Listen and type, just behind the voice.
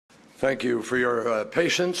Thank you for your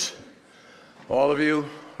patience, all of you.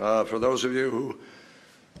 For those of you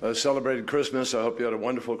who celebrated Christmas, I hope you had a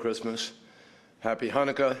wonderful Christmas. Happy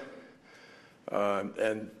Hanukkah.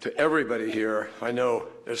 And to everybody here, I know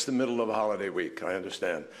it's the middle of a holiday week, I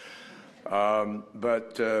understand.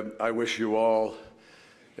 But I wish you all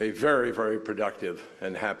a very, very productive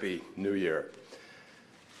and happy New Year.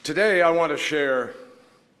 Today, I want to share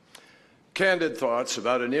candid thoughts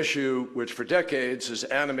about an issue which for decades has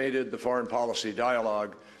animated the foreign policy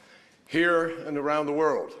dialogue here and around the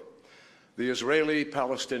world, the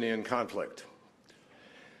Israeli-Palestinian conflict.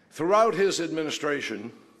 Throughout his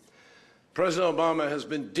administration, President Obama has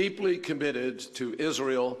been deeply committed to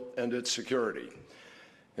Israel and its security,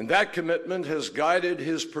 and that commitment has guided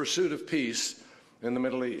his pursuit of peace in the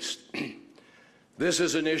Middle East. This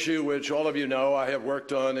is an issue which all of you know I have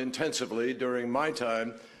worked on intensively during my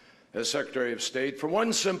time as Secretary of State for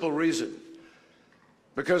one simple reason: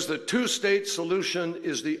 because the two-state solution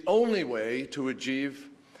is the only way to achieve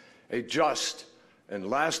a just and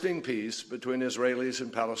lasting peace between Israelis and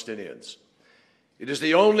Palestinians. It is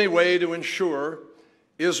the only way to ensure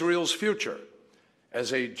Israel's future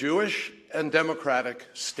as a Jewish and democratic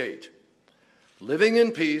state, living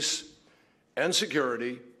in peace and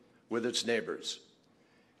security with its neighbors.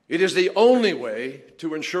 It is the only way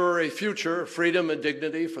to ensure a future of freedom and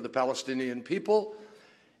dignity for the Palestinian people,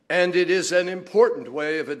 and it is an important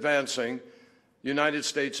way of advancing United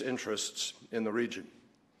States interests in the region.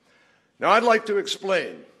 Now, I'd like to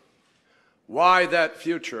explain why that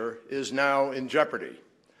future is now in jeopardy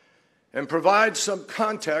and provide some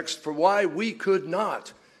context for why we could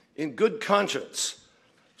not, in good conscience,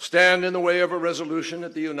 stand in the way of a resolution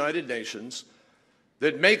at the United Nations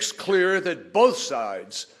that makes clear that both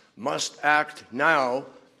sides must act now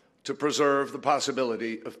to preserve the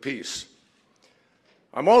possibility of peace.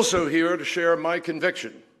 I'm also here to share my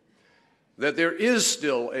conviction that there is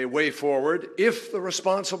still a way forward if the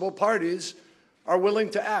responsible parties are willing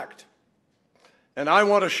to act. And I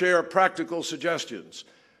want to share practical suggestions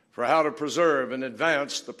for how to preserve and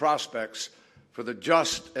advance the prospects for the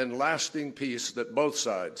just and lasting peace that both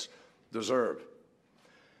sides deserve.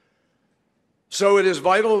 So it is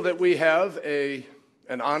vital that we have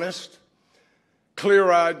an honest,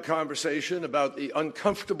 clear-eyed conversation about the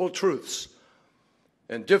uncomfortable truths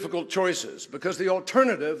and difficult choices, because the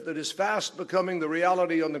alternative that is fast becoming the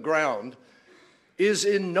reality on the ground is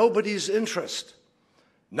in nobody's interest.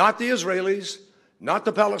 Not the Israelis, not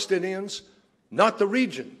the Palestinians, not the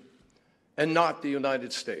region, and not the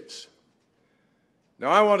United States. Now,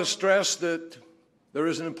 I want to stress that there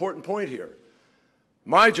is an important point here.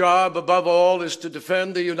 My job, above all, is to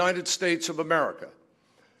defend the United States of America,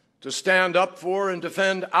 to stand up for and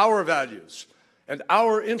defend our values and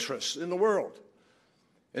our interests in the world.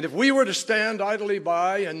 And if we were to stand idly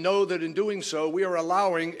by and know that in doing so we are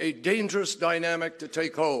allowing a dangerous dynamic to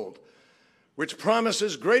take hold, which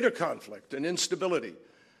promises greater conflict and instability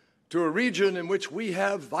to a region in which we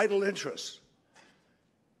have vital interests,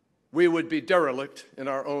 we would be derelict in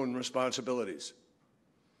our own responsibilities.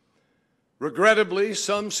 Regrettably,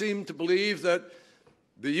 some seem to believe that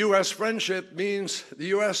the U.S. friendship means the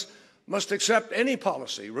U.S. must accept any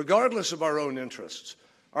policy, regardless of our own interests,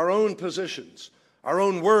 our own positions, our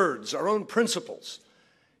own words, our own principles,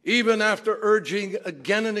 even after urging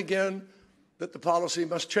again and again that the policy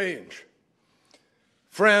must change.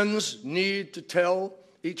 Friends need to tell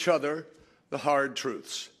each other the hard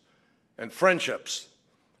truths, and friendships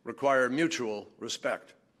require mutual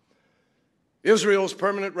respect. Israel's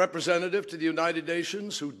permanent representative to the United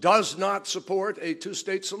Nations, who does not support a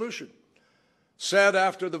two-state solution, said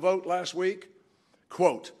after the vote last week,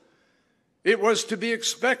 quote, "It was to be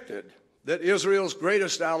expected that Israel's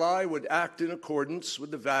greatest ally would act in accordance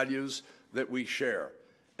with the values that we share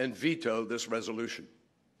and veto this resolution."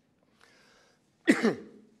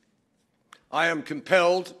 I am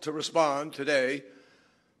compelled to respond today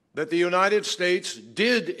that the United States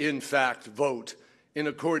did, in fact, vote in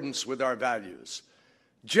accordance with our values,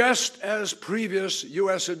 just as previous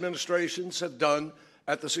U.S. administrations have done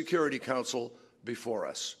at the Security Council before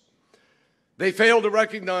us. They failed to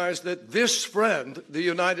recognize that this friend, the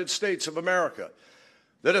United States of America,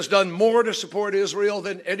 that has done more to support Israel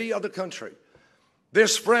than any other country,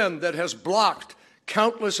 this friend that has blocked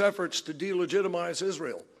countless efforts to delegitimize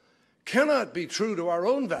Israel, cannot be true to our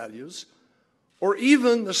own values or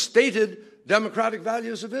even the stated democratic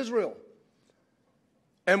values of Israel.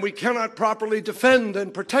 And we cannot properly defend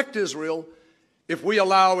and protect Israel if we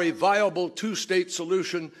allow a viable two-state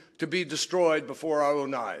solution to be destroyed before our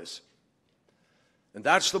own eyes. And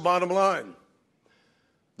that's the bottom line.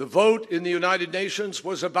 The vote in the United Nations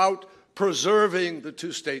was about preserving the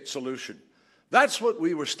two-state solution. That's what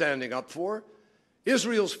we were standing up for.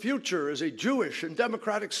 Israel's future as a Jewish and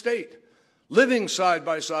democratic state, living side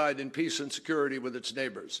by side in peace and security with its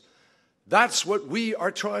neighbors. That's what we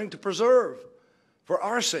are trying to preserve for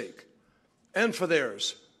our sake and for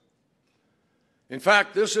theirs. In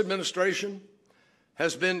fact, this administration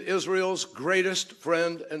has been Israel's greatest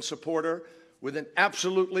friend and supporter, with an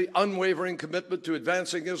absolutely unwavering commitment to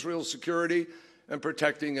advancing Israel's security and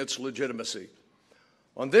protecting its legitimacy.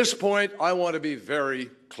 On this point, I want to be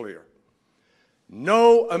very clear.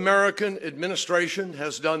 No American administration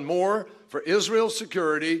has done more for Israel's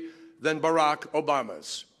security than Barack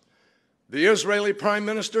Obama's. The Israeli Prime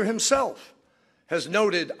Minister himself has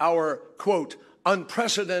noted our, quote,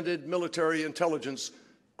 unprecedented military intelligence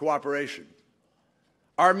cooperation.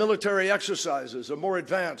 Our military exercises are more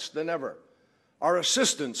advanced than ever. Our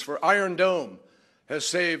assistance for Iron Dome has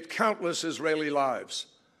saved countless Israeli lives.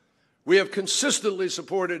 We have consistently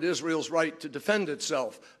supported Israel's right to defend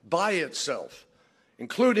itself by itself,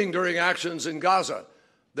 including during actions in Gaza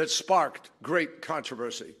that sparked great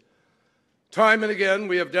controversy. Time and again,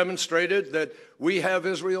 we have demonstrated that we have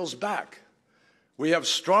Israel's back. We have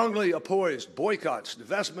strongly opposed boycotts,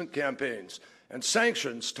 divestment campaigns, and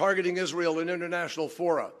sanctions targeting Israel in international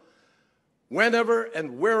fora, whenever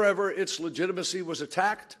and wherever its legitimacy was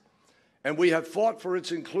attacked, and we have fought for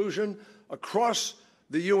its inclusion across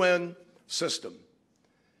the UN system.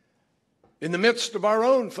 In the midst of our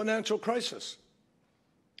own financial crisis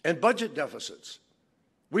and budget deficits,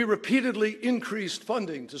 we repeatedly increased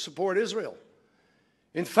funding to support Israel.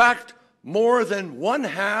 In fact, more than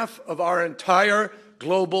 1/2 of our entire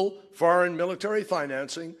global foreign military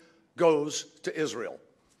financing goes to Israel.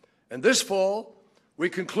 And this fall, we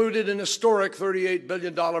concluded an historic $38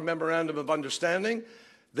 billion memorandum of understanding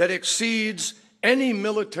that exceeds any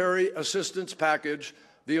military assistance package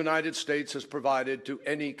the United States has provided to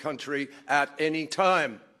any country at any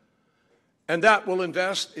time. And that will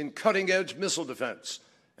invest in cutting-edge missile defense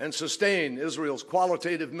and sustain Israel's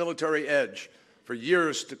qualitative military edge for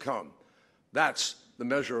years to come. That's the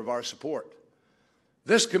measure of our support.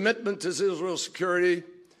 This commitment to Israel's security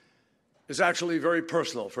is actually very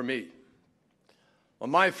personal for me. On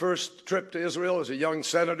my first trip to Israel as a young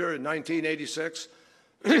senator in 1986,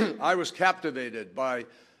 I was captivated by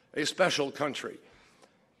a special country,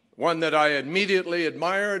 one that I immediately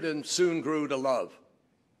admired and soon grew to love.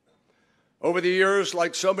 Over the years,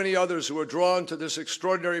 like so many others who are drawn to this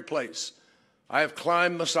extraordinary place, I have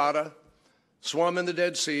climbed Masada, swum in the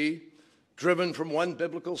Dead Sea, driven from one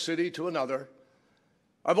biblical city to another.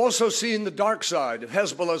 I've also seen the dark side of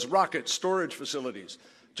Hezbollah's rocket storage facilities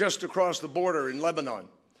just across the border in Lebanon,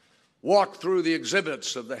 walked through the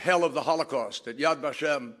exhibits of the hell of the Holocaust at Yad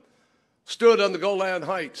Vashem, stood on the Golan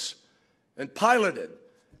Heights, and piloted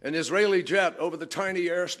an Israeli jet over the tiny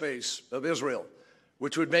airspace of Israel,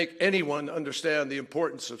 which would make anyone understand the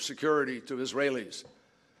importance of security to Israelis.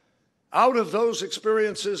 Out of those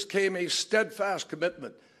experiences came a steadfast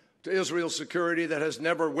commitment to Israel's security that has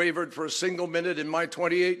never wavered for a single minute in my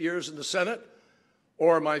 28 years in the Senate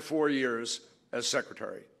or my 4 years as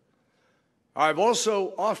secretary. I've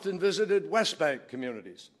also often visited West Bank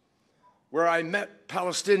communities where I met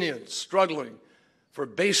Palestinians struggling for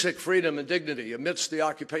basic freedom and dignity amidst the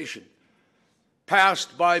occupation,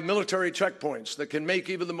 passed by military checkpoints that can make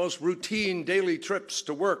even the most routine daily trips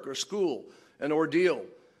to work or school an ordeal,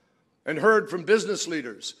 and heard from business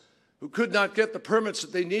leaders who could not get the permits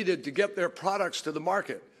that they needed to get their products to the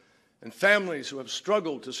market, and families who have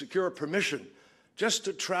struggled to secure permission just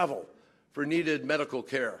to travel for needed medical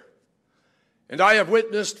care. And I have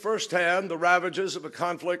witnessed firsthand the ravages of a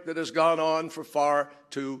conflict that has gone on for far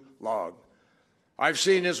too long. I've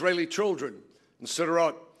seen Israeli children in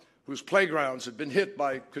Sderot whose playgrounds had been hit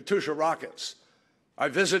by Katyusha rockets. I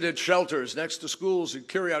visited shelters next to schools in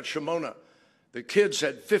Kiryat Shimona. The kids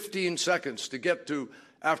had 15 seconds to get to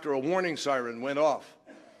after a warning siren went off.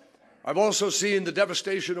 I've also seen the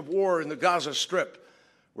devastation of war in the Gaza Strip,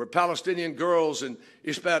 where Palestinian girls in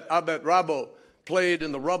Ishbat Abed Rabo played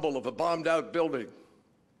in the rubble of a bombed-out building.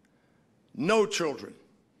 No children,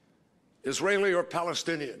 Israeli or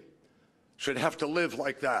Palestinian, should have to live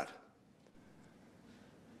like that.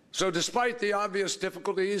 So despite the obvious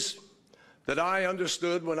difficulties that I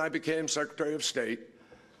understood when I became Secretary of State,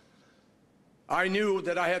 I knew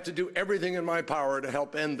that I had to do everything in my power to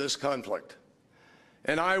help end this conflict.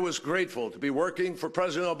 And I was grateful to be working for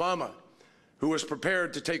President Obama, who was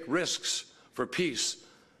prepared to take risks for peace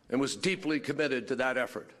and was deeply committed to that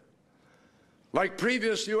effort. Like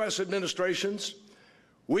previous U.S. administrations,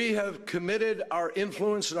 we have committed our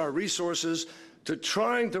influence and our resources to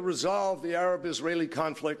trying to resolve the Arab-Israeli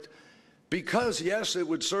conflict because, yes, it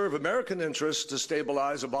would serve American interests to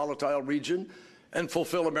stabilize a volatile region and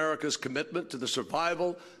fulfill America's commitment to the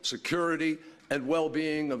survival, security, and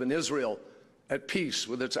well-being of an Israel at peace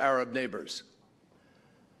with its Arab neighbors.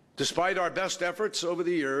 Despite our best efforts over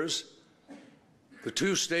the years, the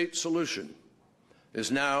two-state solution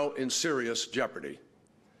is now in serious jeopardy.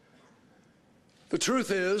 The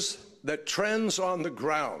truth is that trends on the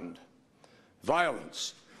ground,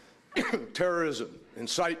 violence, terrorism,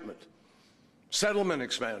 incitement, settlement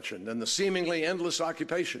expansion, and the seemingly endless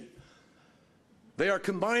occupation, they are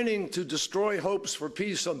combining to destroy hopes for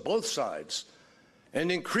peace on both sides and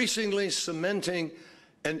increasingly cementing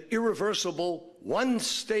an irreversible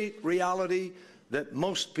one-state reality that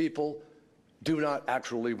most people do not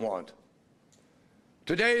actually want.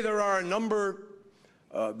 Today, there are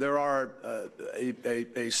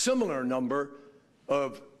a similar number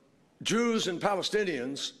of Jews and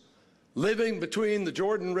Palestinians living between the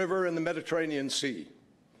Jordan River and the Mediterranean Sea.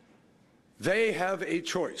 They have a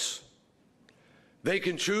choice. They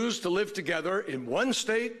can choose to live together in one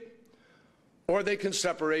state, or they can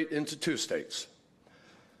separate into two states.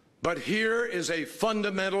 But here is a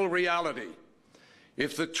fundamental reality.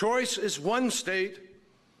 If the choice is one state,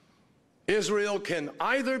 Israel can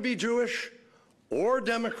either be Jewish or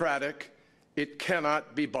democratic. It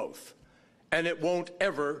cannot be both. And it won't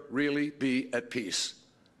ever really be at peace.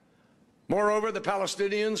 Moreover, the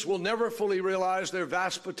Palestinians will never fully realize their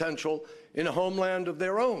vast potential in a homeland of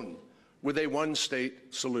their own with a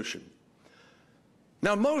one-state solution.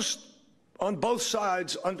 Now, most on both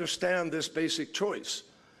sides understand this basic choice.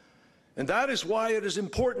 And that is why it is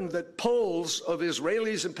important that polls of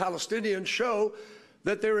Israelis and Palestinians show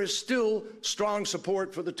that there is still strong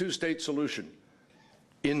support for the two-state solution,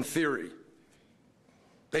 in theory.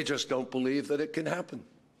 They just don't believe that it can happen.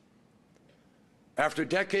 After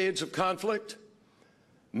decades of conflict,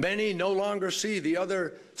 many no longer see the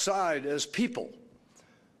other side as people,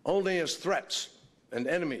 only as threats and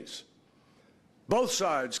enemies. Both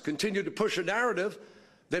sides continue to push a narrative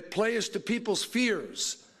that plays to people's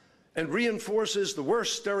fears and reinforces the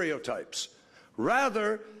worst stereotypes,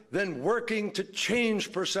 rather than working to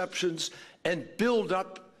change perceptions and build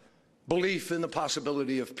up belief in the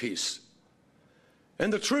possibility of peace.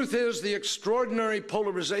 And the truth is, the extraordinary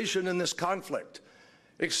polarization in this conflict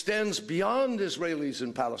extends beyond Israelis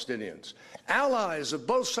and Palestinians. Allies of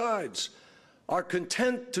both sides are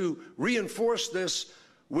content to reinforce this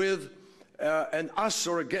with an us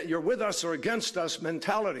or against, you're with us or against us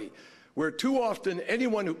mentality, where too often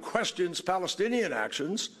anyone who questions Palestinian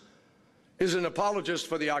actions is an apologist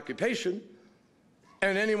for the occupation,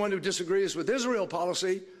 and anyone who disagrees with Israel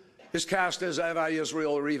policy is cast as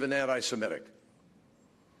anti-Israel or even anti-Semitic.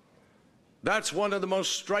 That's one of the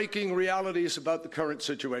most striking realities about the current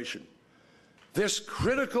situation. This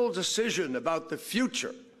critical decision about the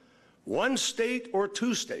future, one state or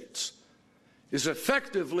two states, is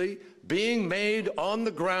effectively being made on the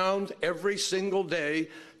ground every single day,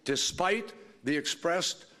 despite the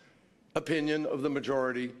expressed opinion of the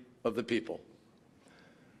majority of the people.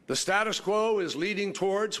 The status quo is leading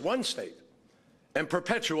towards one state and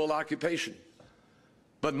perpetual occupation.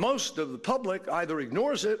 But most of the public either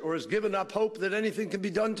ignores it or has given up hope that anything can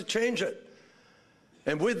be done to change it.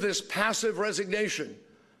 And with this passive resignation,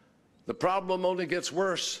 the problem only gets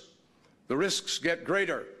worse, the risks get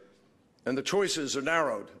greater, and the choices are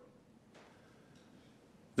narrowed.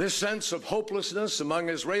 This sense of hopelessness among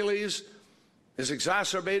Israelis is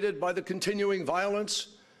exacerbated by the continuing violence,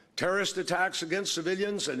 terrorist attacks against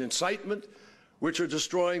civilians, and incitement, which are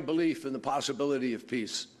destroying belief in the possibility of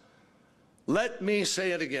peace. Let me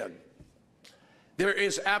say it again. There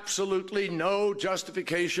is absolutely no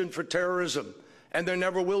justification for terrorism, and there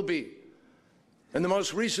never will be. And the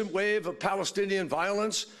most recent wave of Palestinian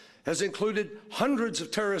violence has included hundreds of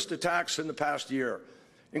terrorist attacks in the past year,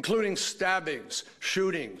 including stabbings,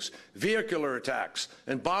 shootings, vehicular attacks,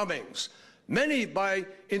 and bombings, many by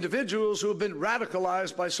individuals who have been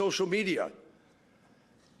radicalized by social media.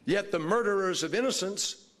 Yet the murderers of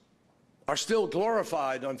innocents are still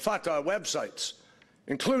glorified on Fatah websites,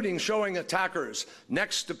 including showing attackers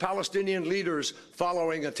next to Palestinian leaders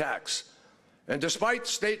following attacks. And despite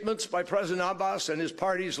statements by President Abbas and his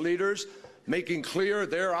party's leaders making clear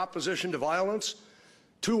their opposition to violence,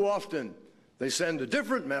 too often they send a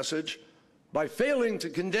different message by failing to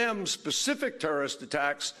condemn specific terrorist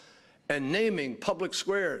attacks and naming public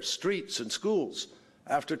squares, streets, and schools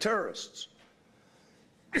after terrorists.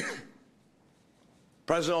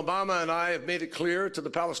 President Obama and I have made it clear to the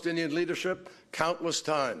Palestinian leadership countless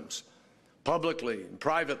times, publicly and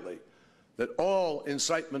privately, that all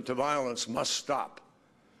incitement to violence must stop.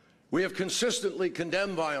 We have consistently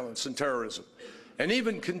condemned violence and terrorism, and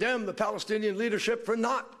even condemned the Palestinian leadership for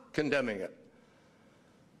not condemning it.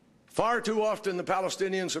 Far too often, the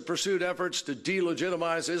Palestinians have pursued efforts to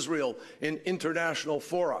delegitimize Israel in international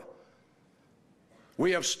fora.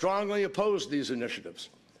 We have strongly opposed these initiatives,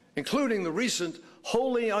 including the recent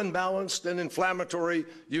wholly unbalanced and inflammatory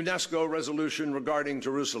UNESCO resolution regarding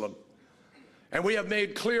Jerusalem. And we have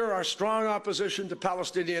made clear our strong opposition to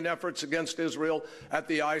Palestinian efforts against Israel at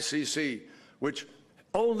the ICC, which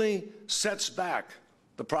only sets back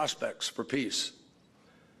the prospects for peace.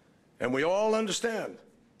 And we all understand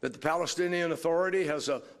that the Palestinian Authority has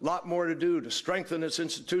a lot more to do to strengthen its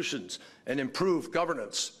institutions and improve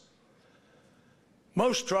governance.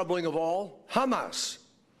 Most troubling of all, Hamas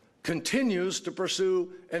continues to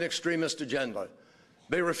pursue an extremist agenda.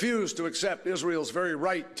 They refuse to accept Israel's very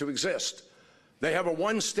right to exist. They have a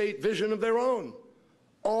one-state vision of their own.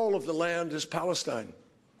 All of the land is Palestine.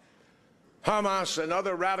 Hamas and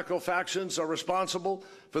other radical factions are responsible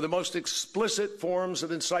for the most explicit forms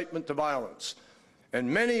of incitement to violence. And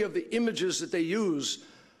many of the images that they use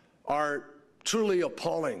are truly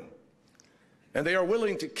appalling. And they are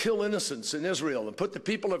willing to kill innocents in Israel and put the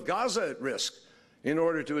people of Gaza at risk in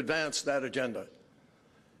order to advance that agenda.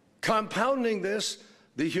 Compounding this,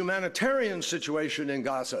 the humanitarian situation in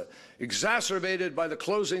Gaza, exacerbated by the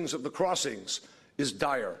closings of the crossings, is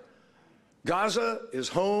dire. Gaza is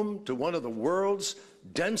home to one of the world's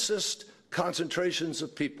densest concentrations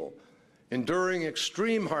of people, enduring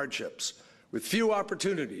extreme hardships with few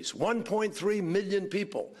opportunities. 1.3 million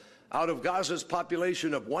people out of Gaza's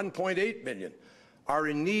population of 1.8 million are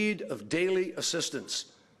in need of daily assistance,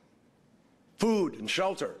 food and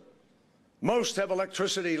shelter. Most have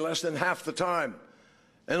electricity less than half the time,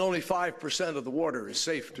 and only 5% of the water is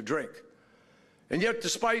safe to drink. And yet,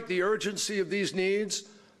 despite the urgency of these needs,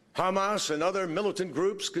 Hamas and other militant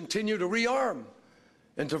groups continue to rearm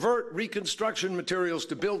and divert reconstruction materials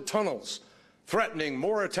to build tunnels, threatening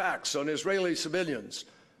more attacks on Israeli civilians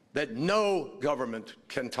that no government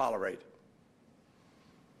can tolerate.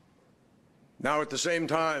 Now, at the same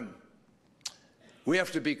time, we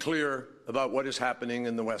have to be clear about what is happening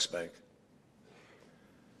in the West Bank.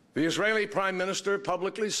 The Israeli Prime Minister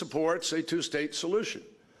publicly supports a two-state solution,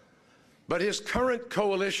 but his current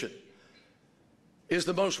coalition is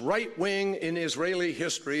the most right-wing in Israeli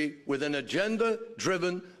history, with an agenda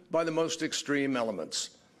driven by the most extreme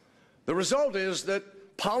elements. The result is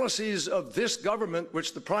that policies of this government,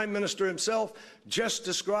 which the Prime Minister himself just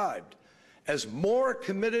described as more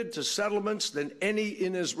committed to settlements than any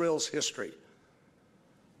in Israel's history,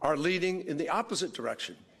 are leading in the opposite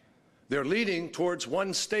direction. They're leading towards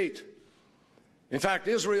one state. In fact,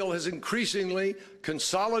 Israel has increasingly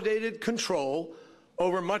consolidated control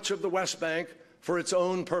over much of the West Bank for its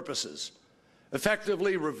own purposes,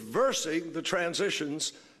 effectively reversing the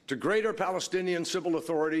transitions to greater Palestinian civil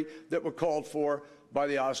authority that were called for by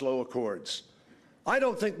the Oslo Accords. I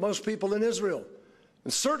don't think most people in Israel,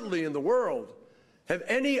 and certainly in the world, have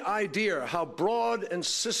any idea how broad and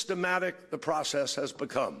systematic the process has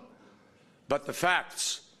become. But the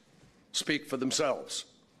facts speak for themselves.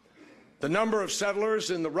 The number of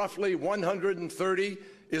settlers in the roughly 130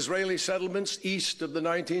 Israeli settlements east of the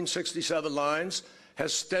 1967 lines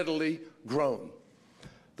has steadily grown.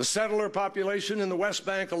 The settler population in the West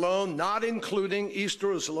Bank alone, not including East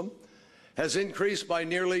Jerusalem, has increased by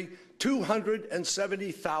nearly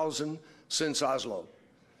 270,000 since Oslo,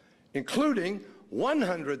 including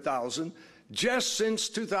 100,000 just since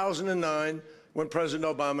 2009, when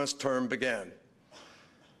President Obama's term began.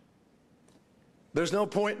 There's no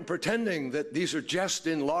point in pretending that these are just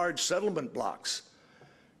in large settlement blocks.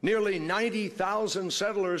 Nearly 90,000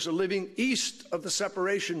 settlers are living east of the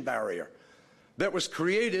separation barrier that was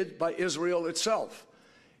created by Israel itself,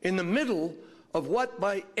 in the middle of what,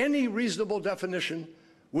 by any reasonable definition,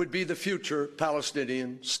 would be the future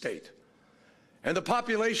Palestinian state. And the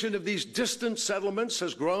population of these distant settlements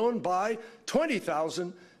has grown by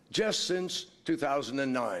 20,000 just since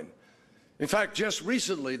 2009. In fact, just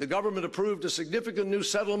recently, the government approved a significant new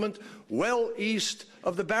settlement well east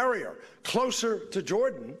of the barrier, closer to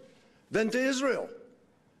Jordan than to Israel.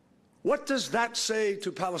 What does that say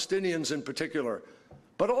to Palestinians in particular,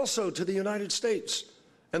 but also to the United States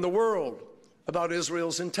and the world about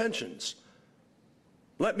Israel's intentions?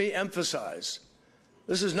 Let me emphasize,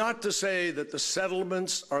 this is not to say that the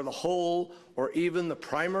settlements are the whole or even the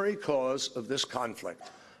primary cause of this conflict.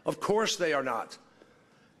 Of course they are not.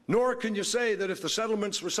 Nor can you say that if the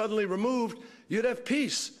settlements were suddenly removed, you'd have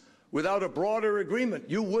peace without a broader agreement.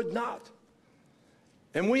 You would not.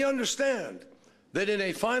 And we understand that in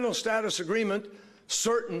a final status agreement,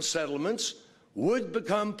 certain settlements would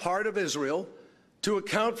become part of Israel to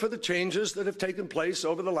account for the changes that have taken place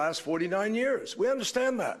over the last 49 years. We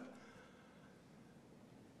understand that,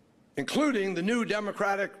 including the new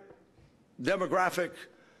demographic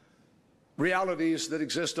realities that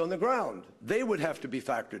exist on the ground. They would have to be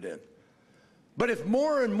factored in. But if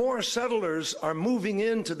more and more settlers are moving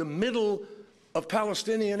into the middle of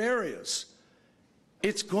Palestinian areas,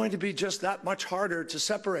 it's going to be just that much harder to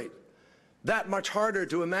separate, that much harder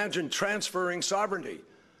to imagine transferring sovereignty.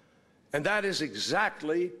 And that is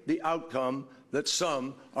exactly the outcome that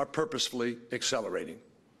some are purposefully accelerating.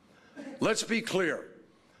 Let's be clear.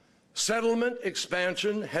 Settlement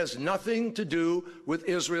expansion has nothing to do with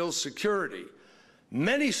Israel's security.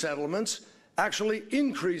 Many settlements actually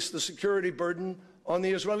increase the security burden on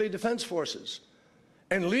the Israeli Defense Forces.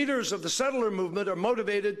 And leaders of the settler movement are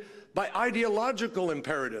motivated by ideological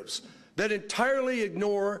imperatives that entirely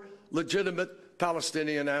ignore legitimate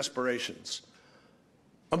Palestinian aspirations.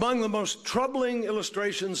 Among the most troubling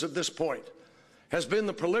illustrations of this point has been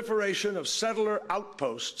the proliferation of settler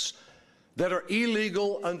outposts that are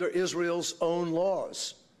illegal under Israel's own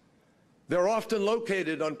laws. They're often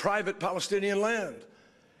located on private Palestinian land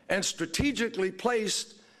and strategically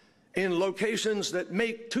placed in locations that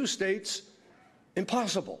make two states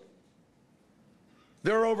impossible.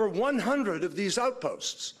 There are over 100 of these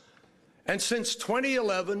outposts, and since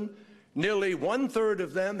 2011, nearly 1/3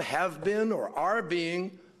 of them have been or are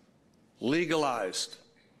being legalized,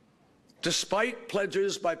 despite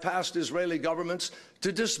pledges by past Israeli governments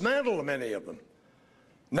to dismantle many of them.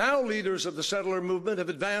 Now leaders of the settler movement have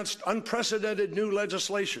advanced unprecedented new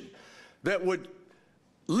legislation that would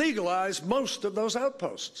legalize most of those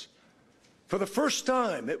outposts. For the first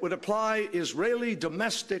time, it would apply Israeli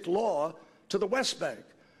domestic law to the West Bank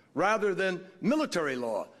rather than military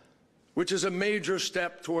law, which is a major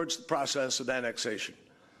step towards the process of annexation.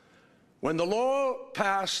 When the law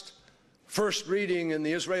passed first reading in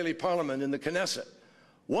the Israeli parliament in the Knesset,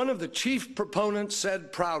 one of the chief proponents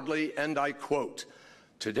said proudly, and I quote,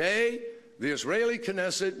 "Today, the Israeli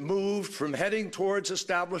Knesset moved from heading towards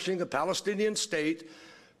establishing a Palestinian state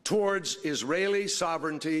towards Israeli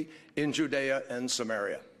sovereignty in Judea and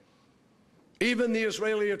Samaria." Even the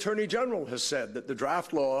Israeli Attorney General has said that the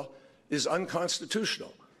draft law is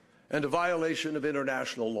unconstitutional and a violation of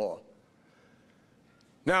international law.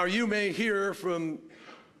 Now, you may hear from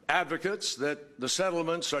advocates that the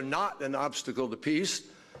settlements are not an obstacle to peace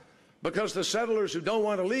because the settlers who don't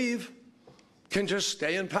want to leave can just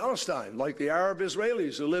stay in Palestine, like the Arab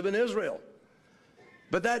Israelis who live in Israel.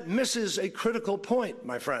 But that misses a critical point,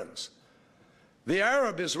 my friends. The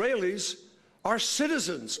Arab Israelis are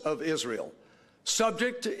citizens of Israel,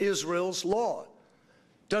 subject to Israel's law.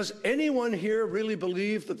 Does anyone here really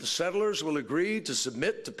believe that the settlers will agree to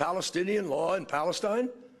submit to Palestinian law in Palestine?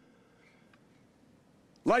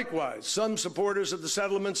 Likewise, some supporters of the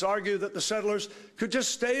settlements argue that the settlers could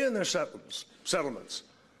just stay in their settlements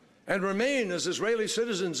and remain as Israeli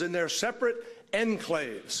citizens in their separate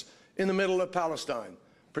enclaves in the middle of Palestine,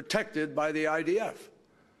 protected by the IDF.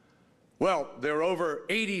 Well, there are over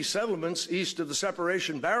 80 settlements east of the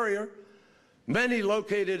separation barrier, many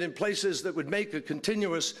located in places that would make a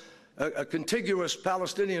contiguous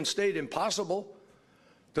Palestinian state impossible.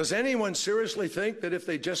 Does anyone seriously think that if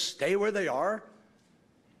they just stay where they are,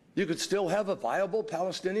 you could still have a viable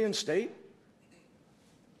Palestinian state?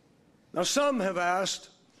 Now, some have asked,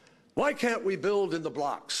 why can't we build in the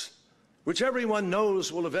blocks, which everyone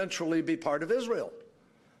knows will eventually be part of Israel?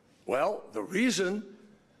 Well, the reason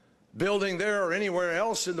building there or anywhere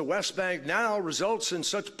else in the West Bank now results in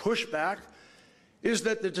such pushback is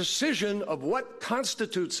that the decision of what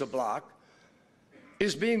constitutes a bloc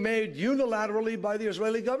is being made unilaterally by the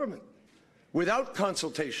Israeli government, without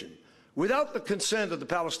consultation, without the consent of the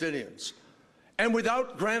Palestinians, and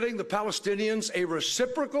without granting the Palestinians a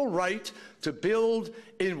reciprocal right to build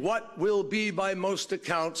in what will be, by most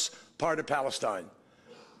accounts, part of Palestine.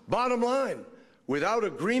 Bottom line, without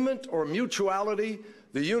agreement or mutuality,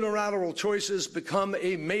 the unilateral choices become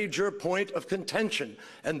a major point of contention,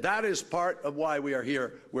 and that is part of why we are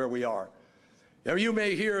here where we are. Now, you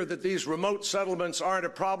may hear that these remote settlements aren't a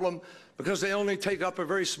problem because they only take up a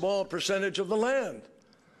very small percentage of the land.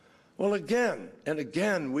 Well, again and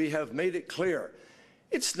again, we have made it clear,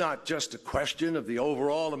 it's not just a question of the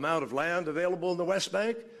overall amount of land available in the West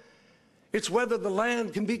Bank. It's whether the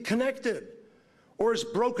land can be connected or is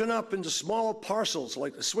broken up into small parcels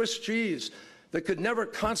like the Swiss cheese that could never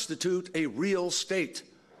constitute a real state.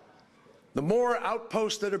 The more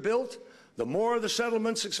outposts that are built, the more the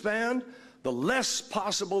settlements expand, the less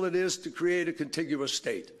possible it is to create a contiguous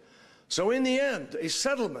state. So in the end, a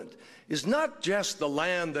settlement is not just the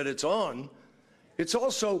land that it's on, It's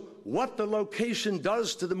also what the location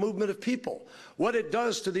does to the movement of people, what it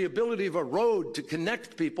does to the ability of a road to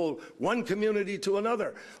connect people, one community to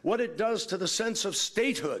another, what it does to the sense of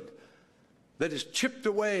statehood that is chipped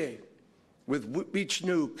away with each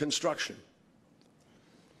new construction.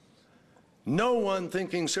 No one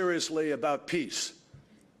thinking seriously about peace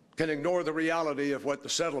can ignore the reality of what the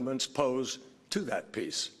settlements pose to that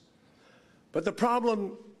peace. But the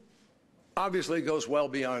problem obviously goes well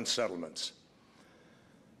beyond settlements.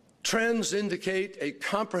 Trends indicate a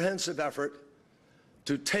comprehensive effort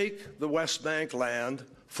to take the West Bank land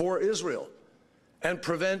for Israel and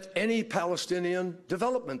prevent any Palestinian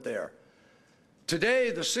development there.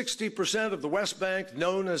 Today, the 60% of the West Bank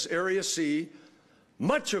known as Area C,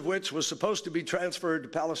 much of which was supposed to be transferred to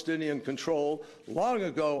Palestinian control long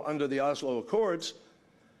ago under the Oslo Accords,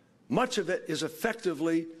 much of it is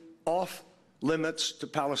effectively off limits to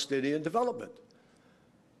Palestinian development.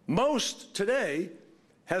 Most today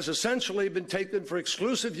has essentially been taken for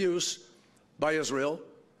exclusive use by Israel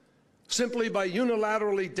simply by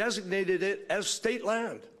unilaterally designating it as state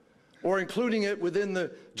land or including it within the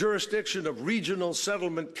jurisdiction of regional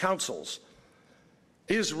settlement councils.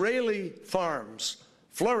 Israeli farms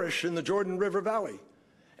flourish in the Jordan River Valley,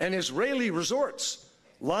 and Israeli resorts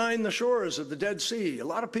line the shores of the Dead Sea. A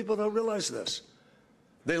lot of people don't realize this.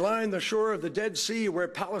 They line the shore of the Dead Sea where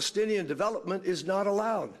Palestinian development is not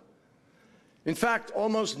allowed. In fact,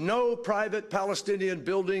 almost no private Palestinian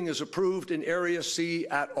building is approved in Area C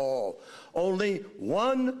at all. Only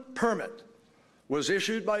one permit was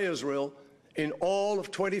issued by Israel in all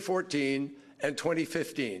of 2014 and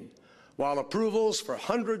 2015, while approvals for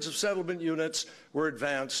hundreds of settlement units were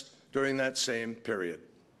advanced during that same period.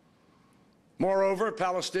 Moreover,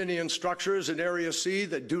 Palestinian structures in Area C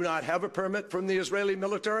that do not have a permit from the Israeli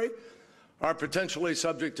military are potentially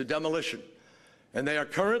subject to demolition, and they are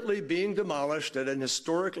currently being demolished at an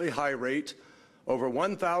historically high rate. Over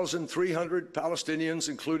 1,300 Palestinians,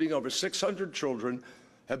 including over 600 children,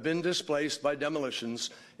 have been displaced by demolitions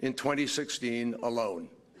in 2016 alone,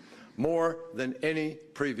 more than any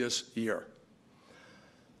previous year.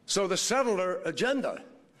 So the settler agenda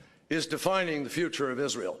is defining the future of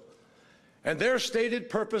Israel. And their stated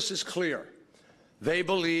purpose is clear. They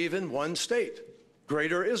believe in one state,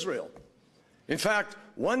 Greater Israel. In fact,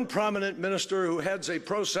 one prominent minister who heads a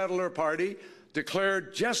pro-settler party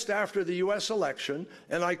declared just after the U.S. election,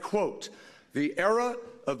 and I quote, "The era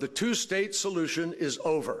of the two-state solution is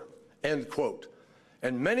over," end quote.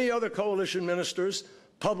 And many other coalition ministers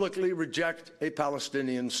publicly reject a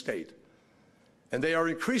Palestinian state. And they are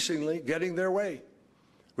increasingly getting their way,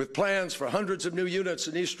 with plans for hundreds of new units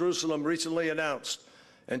in East Jerusalem recently announced,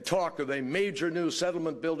 and talk of a major new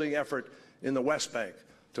settlement building effort in the West Bank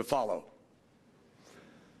to follow.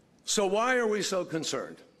 So why are we so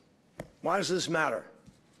concerned? Why does this matter?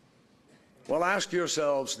 Well, ask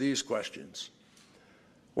yourselves these questions.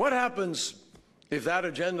 What happens if that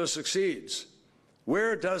agenda succeeds?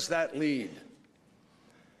 Where does that lead?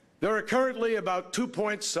 There are currently about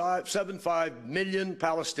 2.75 million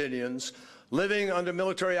Palestinians living under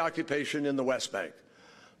military occupation in the West Bank,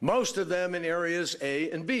 most of them in areas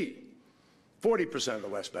A and B, 40% of the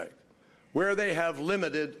West Bank, where they have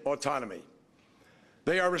limited autonomy.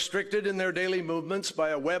 They are restricted in their daily movements by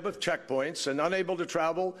a web of checkpoints and unable to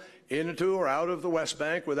travel into or out of the West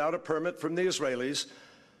Bank without a permit from the Israelis.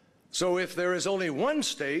 So if there is only one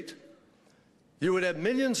state, you would have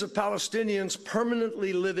millions of Palestinians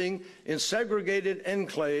permanently living in segregated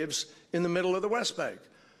enclaves in the middle of the West Bank,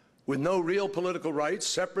 with no real political rights,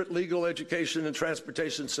 separate legal education and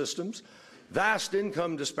transportation systems, vast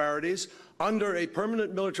income disparities, under a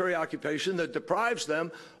permanent military occupation that deprives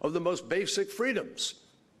them of the most basic freedoms.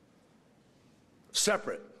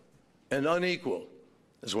 Separate and unequal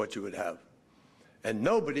is what you would have. And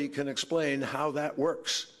nobody can explain how that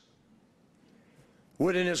works.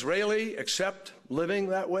 Would an Israeli accept living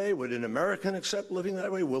that way? Would an American accept living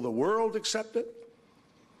that way? Will the world accept it?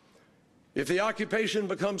 If the occupation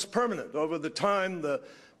becomes permanent over the time, the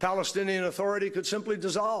Palestinian Authority could simply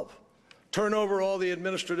dissolve, turn over all the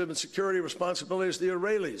administrative and security responsibilities to the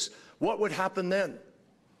Israelis. What would happen then?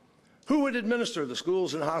 Who would administer the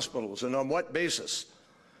schools and hospitals, and on what basis?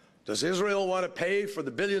 Does Israel want to pay for the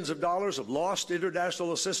billions of dollars of lost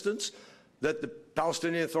international assistance that the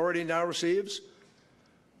Palestinian Authority now receives?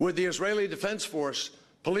 Would the Israeli Defense Force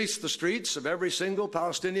police the streets of every single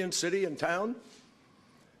Palestinian city and town?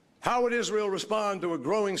 How would Israel respond to a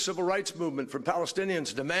growing civil rights movement from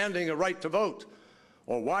Palestinians demanding a right to vote,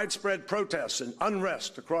 or widespread protests and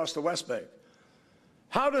unrest across the West Bank?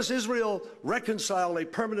 How does Israel reconcile a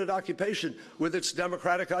permanent occupation with its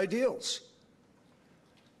democratic ideals?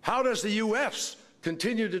 How does the U.S.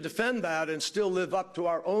 continue to defend that and still live up to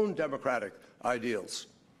our own democratic ideals?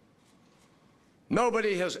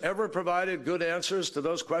 Nobody has ever provided good answers to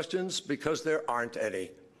those questions because there aren't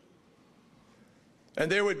any.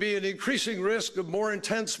 And there would be an increasing risk of more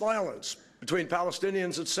intense violence between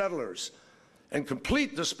Palestinians and settlers and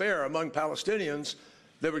complete despair among Palestinians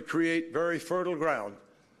that would create very fertile ground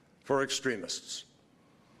for extremists.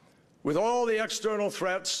 With all the external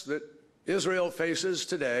threats that Israel faces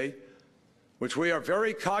today, which we are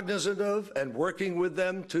very cognizant of and working with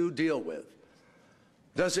them to deal with,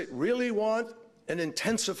 does it really want an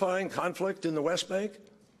intensifying conflict in the West Bank?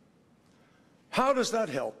 How does that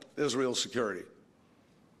help Israel's security?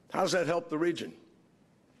 How does that help the region?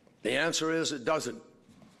 The answer is it doesn't,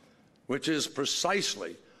 which is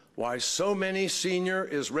precisely why so many senior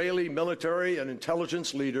Israeli military and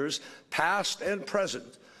intelligence leaders, past and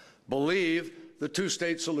present, believe the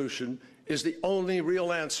two-state solution is the only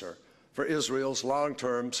real answer for Israel's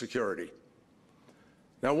long-term security.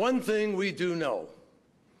 Now, one thing we do know: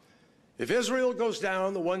 if Israel goes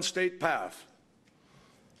down the one-state path,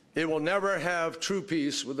 it will never have true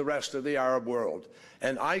peace with the rest of the Arab world.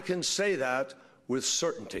 And I can say that with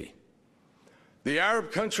certainty. The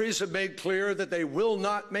Arab countries have made clear that they will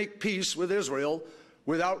not make peace with Israel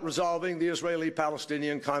without resolving the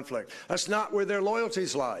Israeli-Palestinian conflict. That's not where their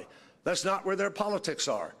loyalties lie. That's not where their politics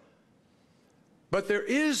are. But there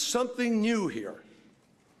is something new here.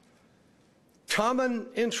 Common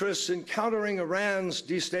interests in countering Iran's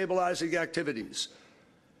destabilizing activities,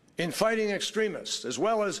 in fighting extremists, as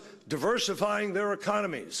well as diversifying their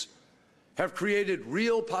economies, have created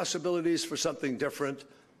real possibilities for something different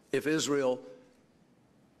if Israel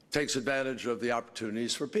takes advantage of the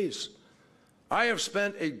opportunities for peace. I have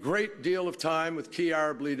spent a great deal of time with key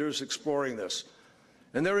Arab leaders exploring this,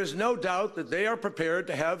 and there is no doubt that they are prepared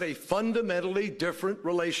to have a fundamentally different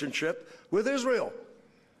relationship with Israel.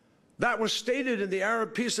 That was stated in the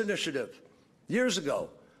Arab Peace Initiative years ago.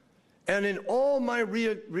 And in all my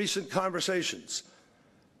recent conversations,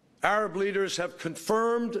 Arab leaders have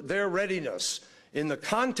confirmed their readiness in the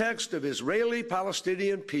context of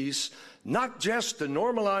Israeli-Palestinian peace, not just to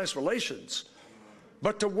normalize relations,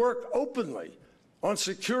 but to work openly on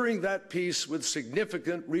securing that peace with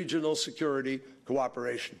significant regional security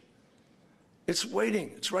cooperation. It's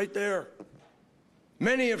waiting. It's right there.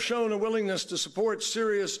 Many have shown a willingness to support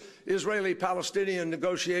serious Israeli-Palestinian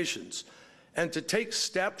negotiations and to take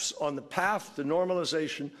steps on the path to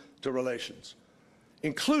normalization to relations,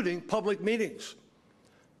 including public meetings,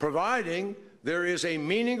 providing there is a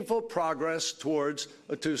meaningful progress towards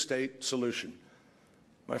a two-state solution.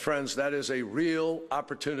 My friends, that is a real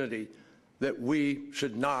opportunity that we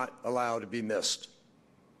should not allow to be missed.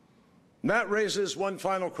 And that raises one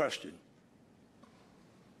final question.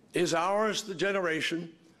 Is ours the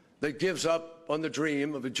generation that gives up on the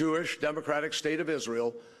dream of a Jewish democratic state of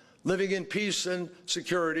Israel living in peace and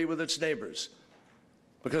security with its neighbors?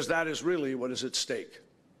 Because that is really what is at stake.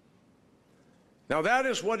 Now, that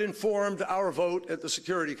is what informed our vote at the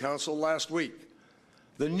Security Council last week: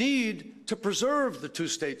 the need to preserve the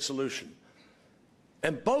two-state solution.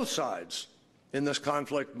 And both sides in this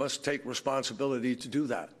conflict must take responsibility to do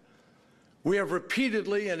that. We have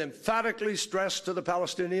repeatedly and emphatically stressed to the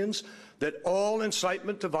Palestinians that all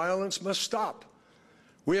incitement to violence must stop.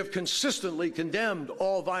 We have consistently condemned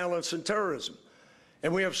all violence and terrorism,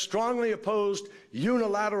 and we have strongly opposed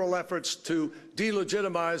unilateral efforts to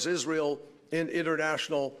delegitimize Israel in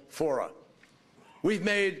international fora. We've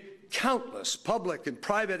made countless public and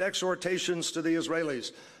private exhortations to the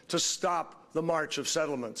Israelis to stop the march of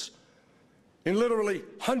settlements. In literally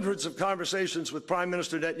hundreds of conversations with Prime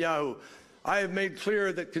Minister Netanyahu, I have made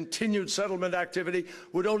clear that continued settlement activity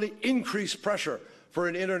would only increase pressure for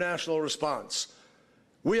an international response.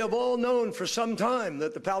 We have all known for some time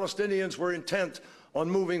that the Palestinians were intent on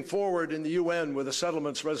moving forward in the UN with a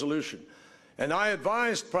settlements resolution. And I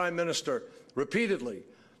advised Prime Minister repeatedly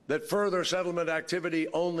that further settlement activity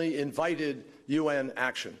only invited UN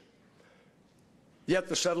action. Yet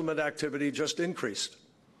the settlement activity just increased,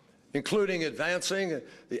 including advancing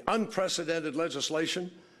the unprecedented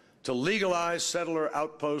legislation to legalize settler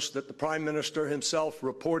outposts that the Prime Minister himself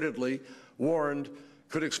reportedly warned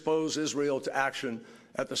could expose Israel to action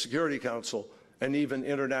at the Security Council and even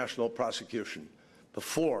international prosecution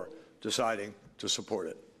before deciding to support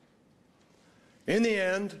it. In the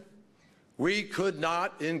end, we could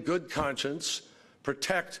not, in good conscience,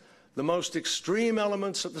 protect the most extreme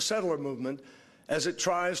elements of the settler movement as it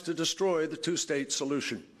tries to destroy the two-state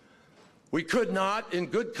solution. We could not, in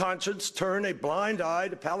good conscience, turn a blind eye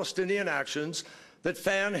to Palestinian actions that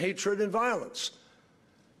fan hatred and violence.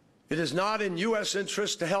 It is not in U.S.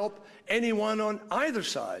 interest to help anyone on either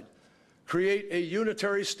side create a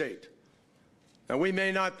unitary state. Now, we may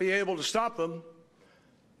not be able to stop them,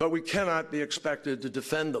 but we cannot be expected to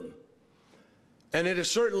defend them. And it is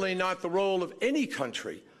certainly not the role of any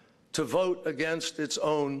country to vote against its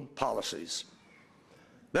own policies.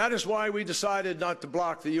 That is why we decided not to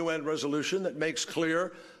block the UN resolution that makes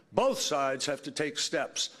clear both sides have to take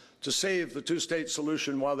steps to save the two-state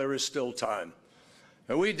solution while there is still time.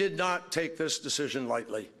 And we did not take this decision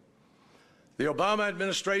lightly. The Obama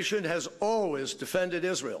administration has always defended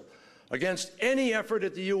Israel against any effort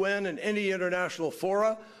at the UN and any international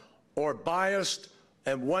fora or biased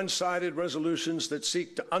and one-sided resolutions that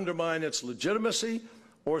seek to undermine its legitimacy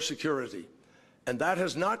or security. And that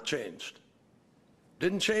has not changed.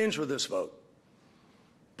 Didn't change with this vote.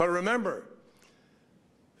 But remember,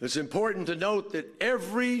 it's important to note that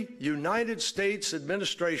every United States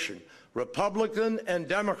administration, Republican and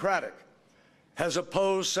Democratic, has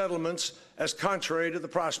opposed settlements as contrary to the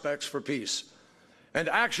prospects for peace. And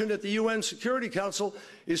action at the UN Security Council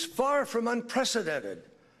is far from unprecedented.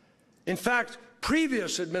 In fact,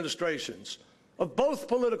 previous administrations of both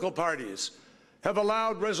political parties have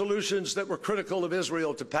allowed resolutions that were critical of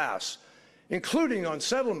Israel to pass, including on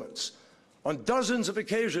settlements. On dozens of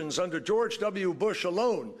occasions under George W. Bush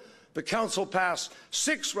alone, the Council passed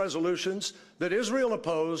 6 resolutions that Israel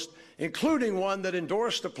opposed, including one that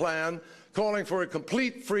endorsed a plan calling for a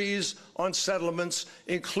complete freeze on settlements,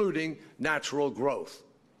 including natural growth.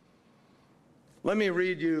 Let me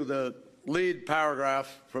read you the lead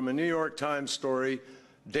paragraph from a New York Times story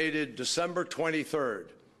dated December 23rd.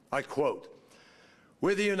 I quote,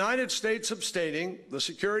 "With the United States abstaining, the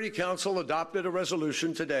Security Council adopted a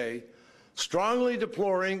resolution today strongly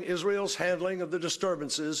deploring Israel's handling of the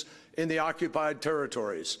disturbances in the occupied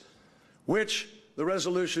territories, which the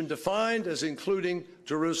resolution defined as including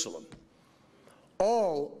Jerusalem.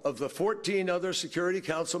 All of the 14 other Security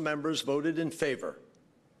Council members voted in favor."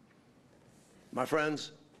 My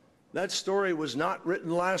friends, that story was not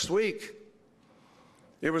written last week.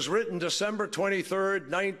 It was written December 23rd,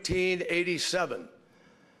 1987,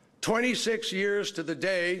 26 years to the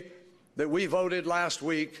day that we voted last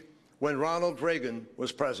week when Ronald Reagan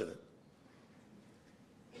was president.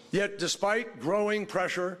 Yet, despite growing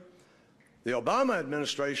pressure, the Obama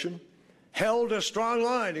administration held a strong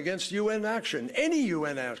line against UN action, any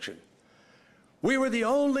UN action. We were the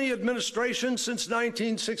only administration since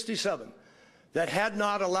 1967 that had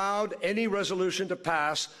not allowed any resolution to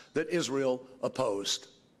pass that Israel opposed.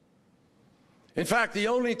 In fact, the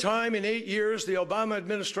only time in 8 years the Obama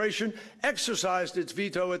administration exercised its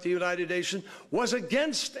veto at the United Nations was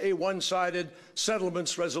against a one-sided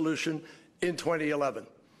settlements resolution in 2011.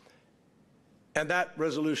 And that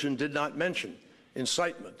resolution did not mention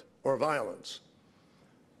incitement or violence.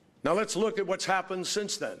 Now let's look at what's happened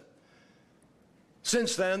since then.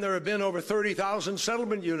 Since then, there have been over 30,000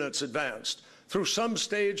 settlement units advanced through some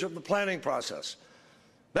stage of the planning process.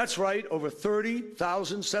 That's right, over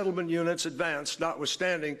 30,000 settlement units advanced,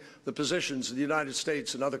 notwithstanding the positions of the United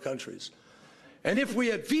States and other countries. And if we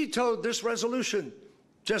had vetoed this resolution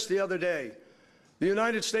just the other day, the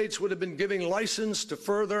United States would have been giving license to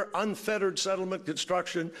further unfettered settlement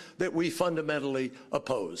construction that we fundamentally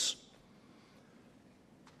oppose.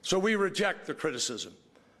 So we reject the criticism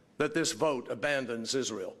that this vote abandons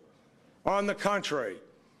Israel. On the contrary,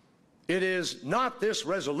 it is not this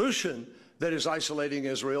resolution that is isolating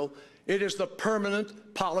Israel. It is the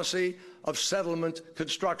permanent policy of settlement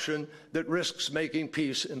construction that risks making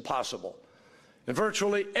peace impossible. And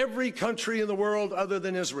virtually every country in the world other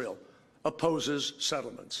than Israel opposes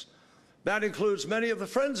settlements. That includes many of the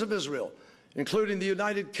friends of Israel, including the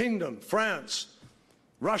United Kingdom, France,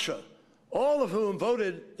 Russia, all of whom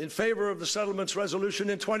voted in favor of the settlements resolution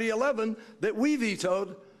in 2011 that we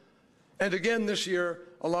vetoed, and again this year,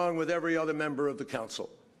 along with every other member of the Council.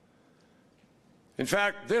 In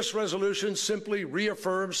fact, this resolution simply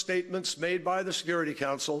reaffirms statements made by the Security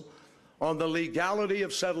Council on the legality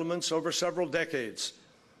of settlements over several decades.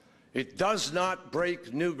 It does not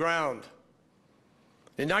break new ground.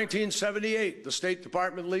 In 1978, the State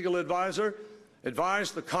Department legal advisor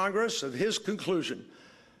advised the Congress of his conclusion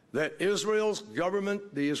that Israel's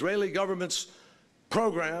government, the Israeli government's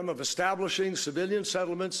program of establishing civilian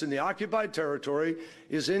settlements in the occupied territory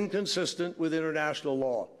is inconsistent with international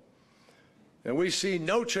law. And we see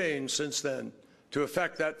no change since then to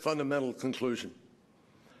affect that fundamental conclusion.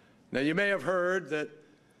 Now, you may have heard that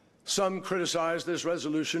some criticize this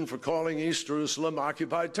resolution for calling East Jerusalem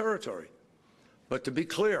occupied territory. But to be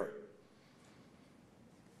clear,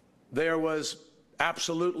 there was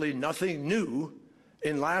absolutely nothing new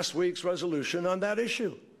in last week's resolution on that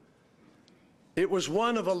issue. It was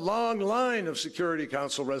one of a long line of Security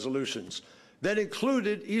Council resolutions that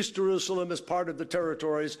included East Jerusalem as part of the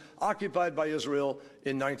territories occupied by Israel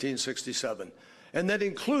in 1967, and that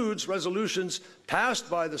includes resolutions passed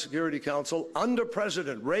by the Security Council under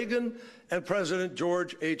President Reagan and President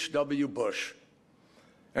George H.W. Bush.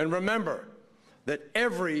 And remember that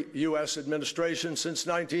every U.S. administration since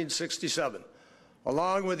 1967,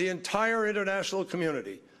 along with the entire international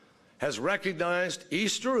community, has recognized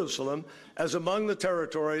East Jerusalem as among the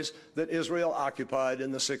territories that Israel occupied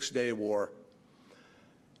in the Six-Day War.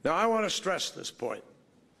 Now, I want to stress this point.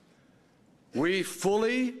 We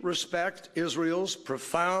fully respect Israel's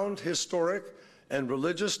profound historic and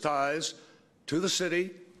religious ties to the city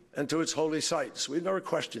and to its holy sites. We've never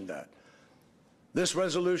questioned that. This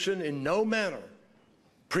resolution in no manner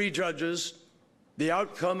prejudges the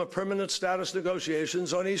outcome of permanent status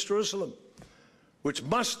negotiations on East Jerusalem, which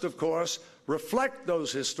must, of course, reflect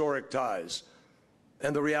those historic ties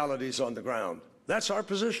and the realities on the ground. That's our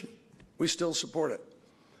position. We still support it.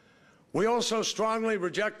 We also strongly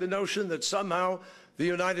reject the notion that somehow the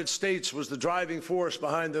United States was the driving force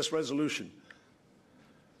behind this resolution.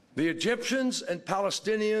 The Egyptians and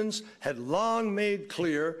Palestinians had long made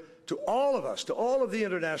clear to all of us, to all of the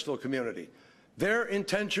international community, their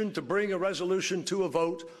intention to bring a resolution to a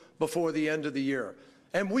vote before the end of the year.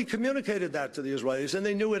 And we communicated that to the Israelis, and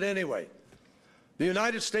they knew it anyway. The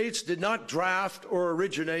United States did not draft or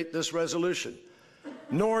originate this resolution,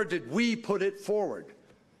 nor did we put it forward.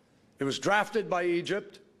 It was drafted by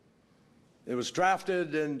Egypt. It was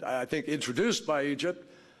drafted and, I think, introduced by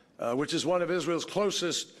Egypt, which is one of Israel's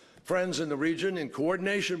closest friends in the region, in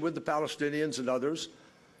coordination with the Palestinians and others.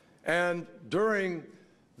 And during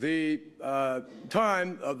the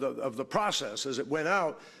time of the process, as it went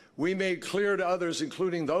out, we made clear to others,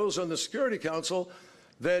 including those on the Security Council,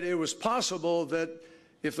 that it was possible that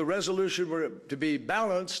if the resolution were to be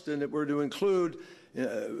balanced and it were to include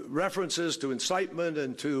references to incitement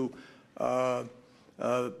and to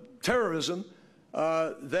terrorism,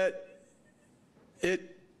 that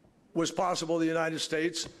it was possible the United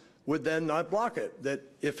States would then not block it, that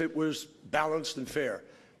if it was balanced and fair.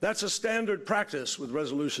 That's a standard practice with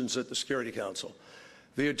resolutions at the Security Council.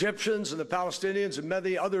 The Egyptians and the Palestinians and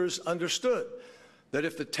many others understood that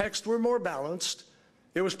if the text were more balanced,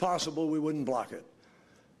 it was possible we wouldn't block it.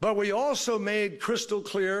 But we also made crystal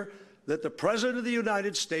clear that the President of the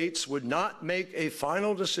United States would not make a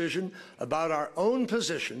final decision about our own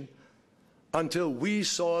position until we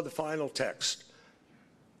saw the final text.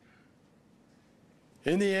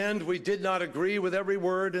 In the end, we did not agree with every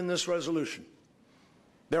word in this resolution.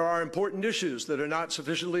 There are important issues that are not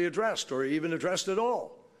sufficiently addressed or even addressed at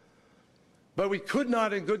all. But we could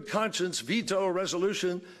not in good conscience veto a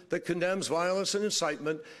resolution that condemns violence and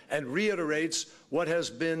incitement and reiterates what has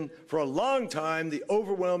been for a long time the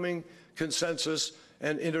overwhelming consensus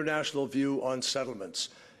and international view on settlements,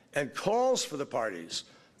 and calls for the parties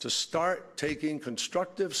to start taking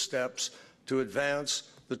constructive steps to advance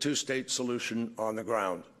the two-state solution on the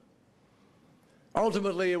ground.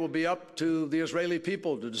 Ultimately, it will be up to the Israeli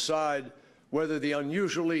people to decide whether the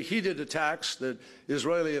unusually heated attacks that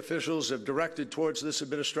Israeli officials have directed towards this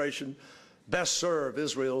administration best serve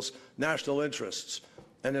Israel's national interests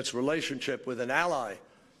and its relationship with an ally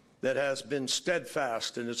that has been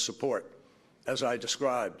steadfast in its support, as I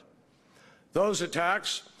described. Those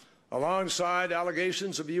attacks, alongside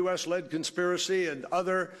allegations of U.S.-led conspiracy and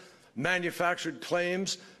other manufactured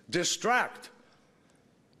claims, distract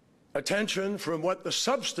attention from what the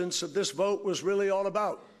substance of this vote was really all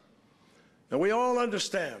about. And we all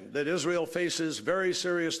understand that Israel faces very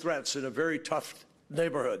serious threats in a very tough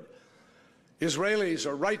neighborhood. Israelis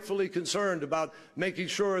are rightfully concerned about making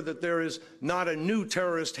sure that there is not a new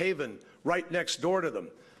terrorist haven right next door to them,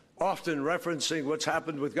 often referencing what's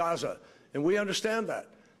happened with Gaza. And we understand that.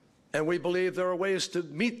 And we believe there are ways to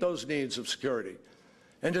meet those needs of security.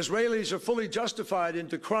 And Israelis are fully justified in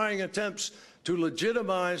decrying attempts to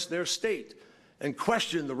legitimize their state and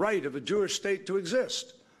question the right of a Jewish state to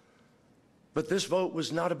exist. But this vote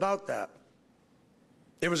was not about that.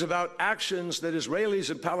 It was about actions that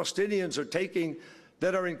Israelis and Palestinians are taking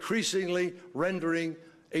that are increasingly rendering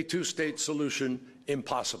a two-state solution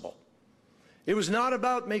impossible. It was not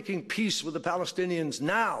about making peace with the Palestinians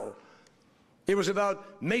now. It was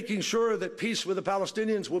about making sure that peace with the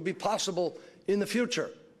Palestinians will be possible in the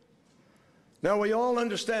future. Now, we all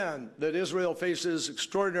understand that Israel faces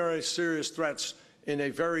extraordinarily serious threats in a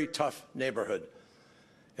very tough neighborhood.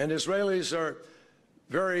 And Israelis are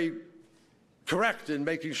very correct in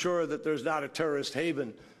making sure that there's not a terrorist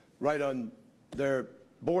haven right on their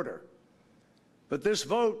border. But this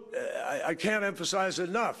vote, I can't emphasize it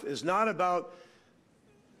enough, is not about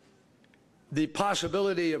the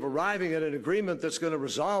possibility of arriving at an agreement that's going to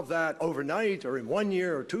resolve that overnight or in 1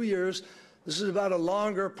 year or 2 years. This is about a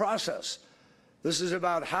longer process. This is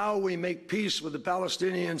about how we make peace with the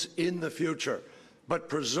Palestinians in the future, but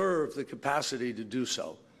preserve the capacity to do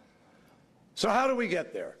so. So how do we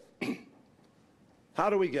get there? How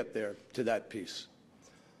do we get there to that peace?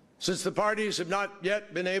 Since the parties have not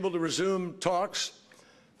yet been able to resume talks,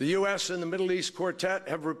 the U.S. and the Middle East Quartet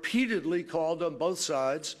have repeatedly called on both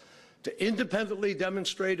sides to independently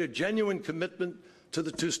demonstrate a genuine commitment to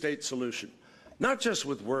the two-state solution, not just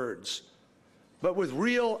with words, but with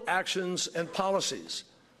real actions and policies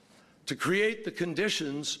to create the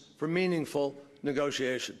conditions for meaningful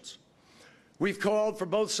negotiations. We've called for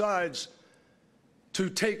both sides to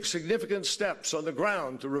take significant steps on the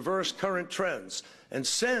ground to reverse current trends and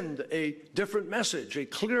send a different message, a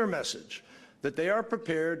clear message, that they are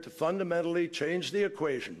prepared to fundamentally change the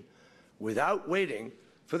equation without waiting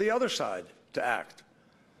for the other side to act.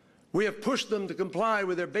 We have pushed them to comply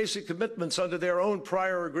with their basic commitments under their own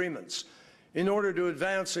prior agreements in order to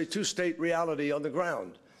advance a two-state reality on the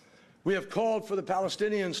ground. We have called for the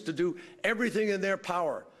Palestinians to do everything in their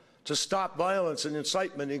power to stop violence and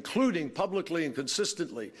incitement, including publicly and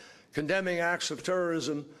consistently condemning acts of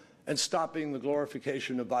terrorism and stopping the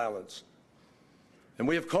glorification of violence. And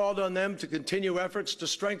we have called on them to continue efforts to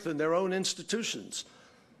strengthen their own institutions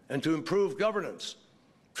and to improve governance,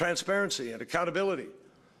 transparency, and accountability.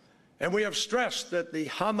 And we have stressed that the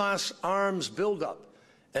Hamas arms buildup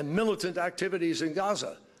and militant activities in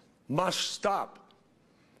Gaza must stop.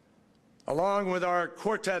 Along with our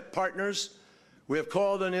quartet partners, we have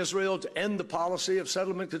called on Israel to end the policy of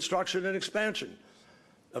settlement construction and expansion,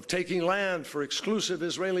 of taking land for exclusive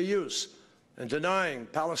Israeli use and denying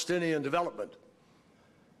Palestinian development.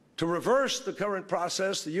 To reverse the current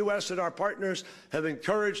process, the U.S. and our partners have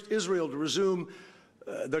encouraged Israel to resume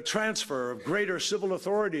the transfer of greater civil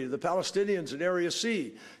authority to the Palestinians in Area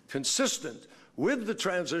C, consistent with the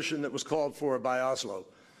transition that was called for by Oslo.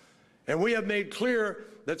 And we have made clear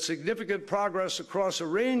that significant progress across a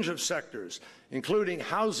range of sectors, including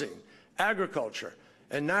housing, agriculture,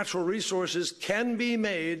 and natural resources, can be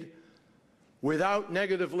made without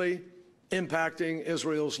negatively impacting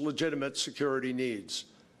Israel's legitimate security needs.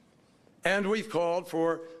 And we've called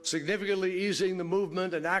for significantly easing the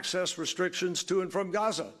movement and access restrictions to and from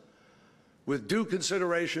Gaza, with due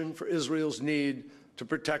consideration for Israel's need to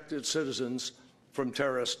protect its citizens from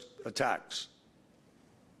terrorist attacks.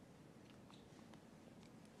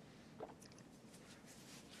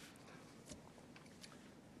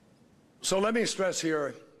 So let me stress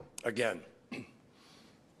here again,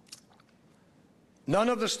 none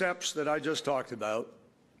of the steps that I just talked about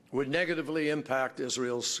would negatively impact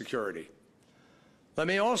Israel's security. Let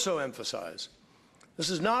me also emphasize, this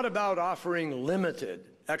is not about offering limited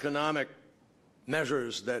economic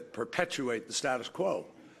measures that perpetuate the status quo.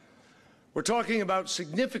 We're talking about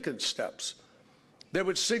significant steps that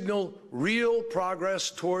would signal real progress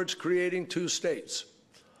towards creating two states.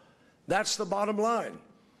 That's the bottom line.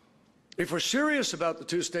 If we're serious about the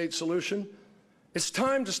two-state solution, it's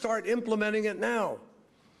time to start implementing it now.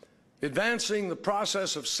 Advancing the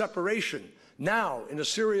process of separation now in a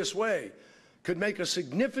serious way could make a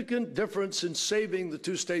significant difference in saving the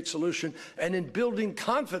two-state solution and in building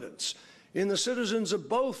confidence in the citizens of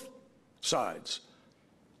both sides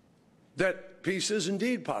that peace is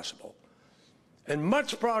indeed possible. And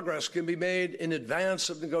much progress can be made in advance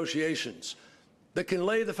of negotiations that can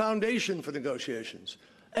lay the foundation for negotiations,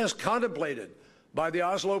 as contemplated by the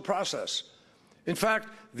Oslo process. In fact,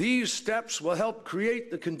 these steps will help create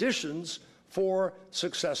the conditions for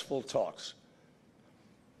successful talks.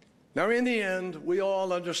 Now, in the end, we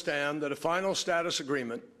all understand that a final status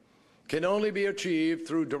agreement can only be achieved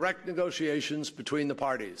through direct negotiations between the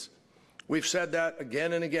parties. We've said that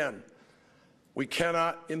again and again. We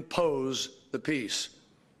cannot impose the peace.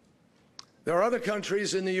 There are other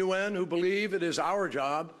countries in the UN who believe it is our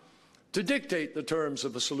job to dictate the terms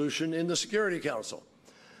of a solution in the Security Council.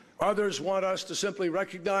 Others want us to simply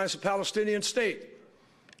recognize a Palestinian state,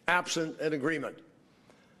 absent an agreement.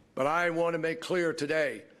 But I want to make clear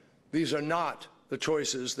today, these are not the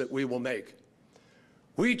choices that we will make.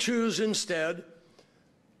 We choose instead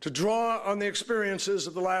to draw on the experiences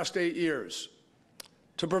of the last 8 years,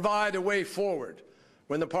 to provide a way forward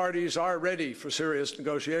when the parties are ready for serious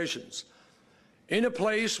negotiations, in a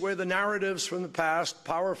place where the narratives from the past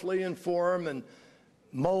powerfully inform and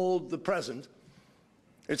mold the present.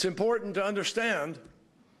 It's important to understand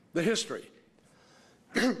the history.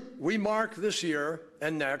 We mark this year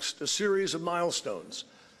and next a series of milestones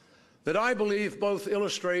that I believe both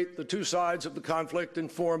illustrate the two sides of the conflict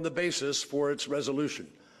and form the basis for its resolution.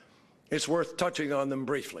 it's worth touching on them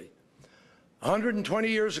briefly. 120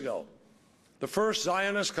 years ago, the first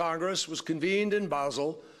Zionist Congress was convened in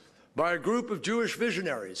Basel by a group of Jewish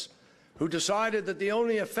visionaries who decided that the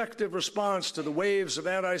only effective response to the waves of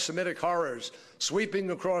anti-Semitic horrors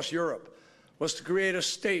sweeping across Europe was to create a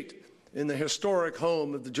state in the historic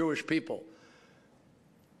home of the Jewish people,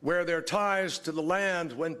 where their ties to the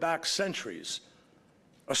land went back centuries,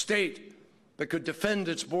 a state that could defend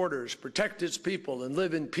its borders, protect its people, and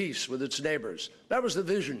live in peace with its neighbors. That was the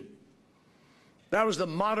vision. That was the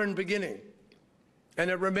modern beginning,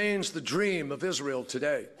 and it remains the dream of Israel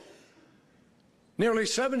today. Nearly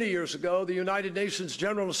 70 years ago, the United Nations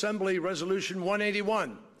General Assembly Resolution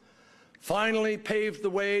 181 finally paved the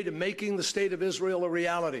way to making the State of Israel a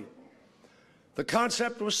reality. The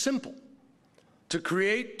concept was simple: to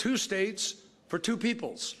create two states for two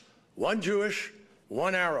peoples, one Jewish,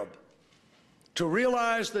 one Arab, to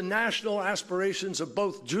realize the national aspirations of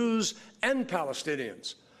both Jews and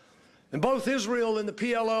Palestinians. And both Israel and the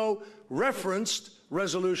PLO referenced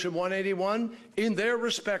Resolution 181 in their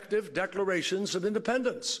respective declarations of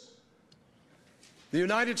independence. The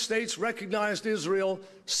United States recognized Israel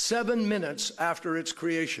 7 minutes after its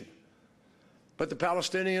creation, but the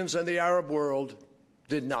Palestinians and the Arab world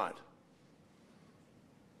did not.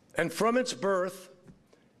 And from its birth,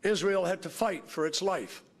 Israel had to fight for its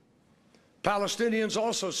life. Palestinians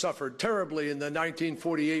also suffered terribly in the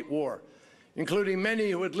 1948 war, including many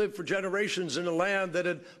who had lived for generations in a land that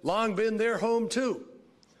had long been their home too.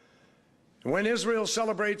 When Israel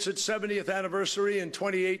celebrates its 70th anniversary in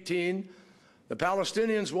 2018, the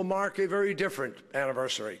Palestinians will mark a very different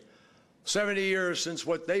anniversary, 70 years since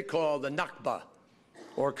what they call the Nakba,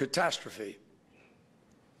 or catastrophe.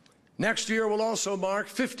 Next year will also mark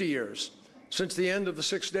 50 years since the end of the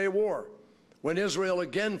Six-Day War, when Israel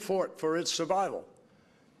again fought for its survival.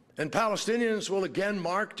 And Palestinians will again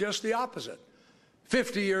mark just the opposite,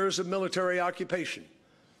 50 years of military occupation.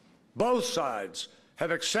 Both sides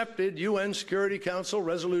have accepted UN Security Council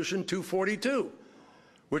Resolution 242,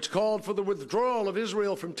 which called for the withdrawal of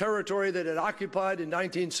Israel from territory that it occupied in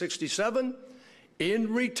 1967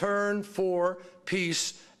 in return for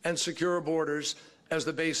peace and secure borders as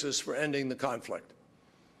the basis for ending the conflict.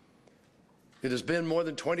 It has been more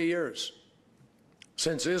than 20 years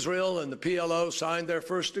since Israel and the PLO signed their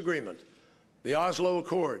first agreement, the Oslo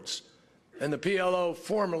Accords, and the PLO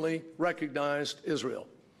formally recognized Israel.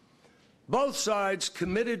 Both sides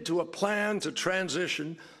committed to a plan to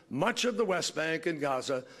transition much of the West Bank and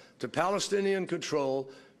Gaza to Palestinian control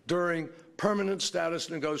during permanent status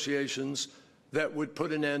negotiations that would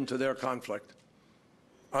put an end to their conflict.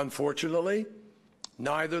 Unfortunately,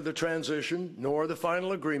 neither the transition nor the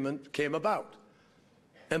final agreement came about,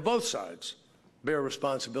 and both sides bear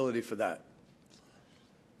responsibility for that.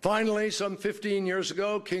 Finally, some 15 years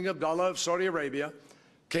ago, King Abdullah of Saudi Arabia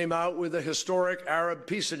came out with a historic Arab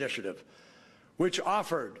peace initiative, which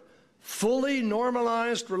offered fully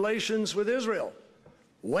normalized relations with Israel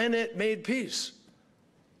when it made peace.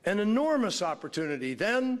 An enormous opportunity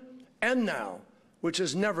then and now, which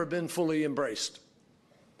has never been fully embraced.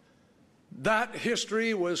 That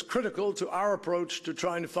history was critical to our approach to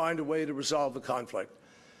trying to find a way to resolve the conflict.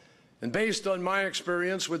 And based on my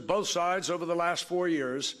experience with both sides over the last 4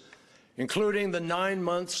 years, including the 9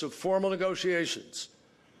 months of formal negotiations,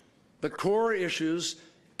 the core issues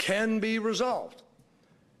can be resolved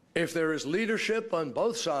if there is leadership on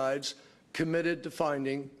both sides committed to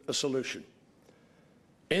finding a solution.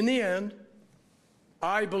 In the end,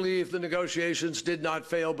 I believe the negotiations did not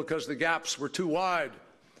fail because the gaps were too wide,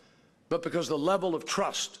 but because the level of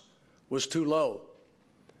trust was too low.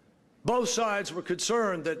 Both sides were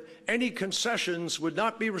concerned that any concessions would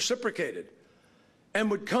not be reciprocated and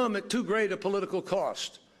would come at too great a political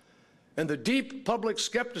cost. And the deep public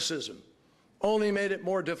skepticism only made it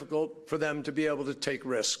more difficult for them to be able to take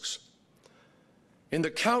risks. In the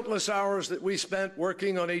countless hours that we spent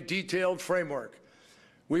working on a detailed framework,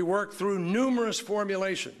 we worked through numerous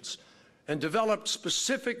formulations and developed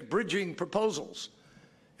specific bridging proposals.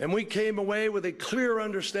 And we came away with a clear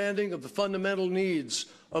understanding of the fundamental needs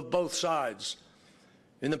of both sides.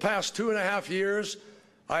 In the past 2.5 years,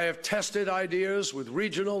 I have tested ideas with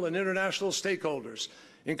regional and international stakeholders,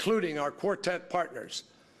 including our quartet partners.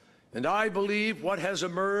 And I believe what has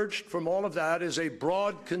emerged from all of that is a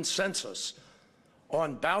broad consensus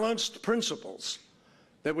on balanced principles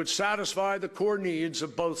that would satisfy the core needs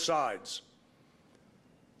of both sides.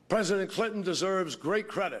 President Clinton deserves great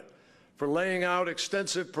credit for laying out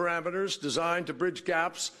extensive parameters designed to bridge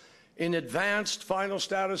gaps in advanced final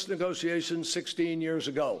status negotiations 16 years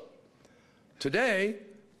ago. Today,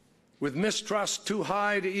 with mistrust too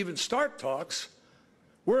high to even start talks,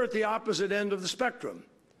 We're at the opposite end of the spectrum.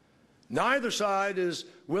 Neither side is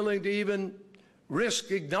willing to even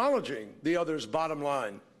risk acknowledging the other's bottom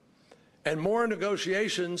line. And more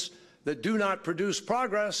negotiations that do not produce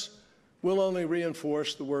progress will only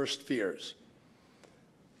reinforce the worst fears.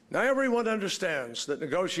 Now, everyone understands that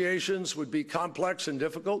negotiations would be complex and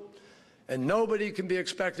difficult, and nobody can be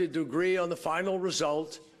expected to agree on the final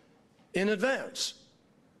result in advance.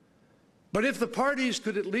 But if the parties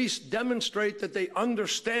could at least demonstrate that they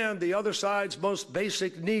understand the other side's most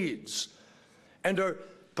basic needs and are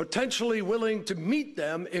potentially willing to meet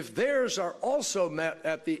them if theirs are also met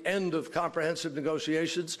at the end of comprehensive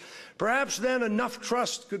negotiations, perhaps then enough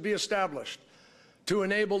trust could be established to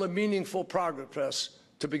enable a meaningful progress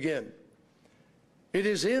to begin. It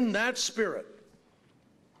is in that spirit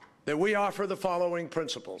that we offer the following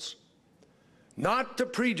principles: not to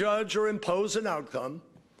prejudge or impose an outcome,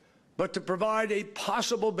 but to provide a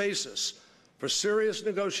possible basis for serious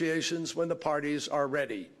negotiations when the parties are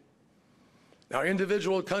ready. Now,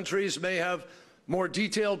 individual countries may have more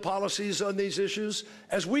detailed policies on these issues,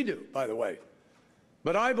 as we do, by the way.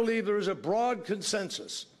 But I believe there is a broad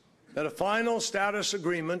consensus that a final status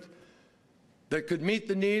agreement that could meet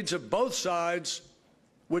the needs of both sides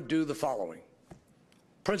would do the following.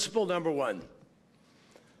 Principle number one: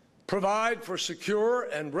 provide for secure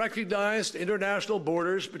and recognized international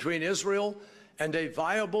borders between Israel and a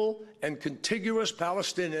viable and contiguous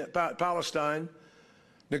Palestine,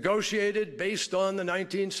 negotiated based on the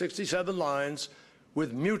 1967 lines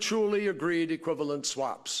with mutually agreed equivalent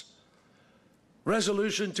swaps.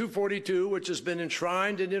 Resolution 242, which has been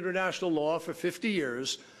enshrined in international law for 50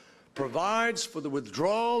 years, provides for the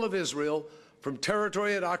withdrawal of Israel from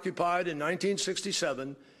territory it occupied in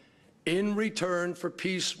 1967 in return for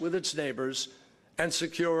peace with its neighbors and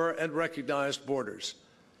secure and recognized borders.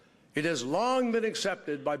 It has long been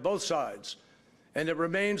accepted by both sides, and it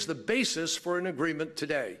remains the basis for an agreement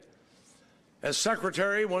today. As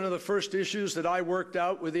Secretary, one of the first issues that I worked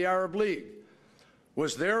out with the Arab League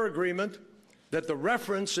was their agreement that the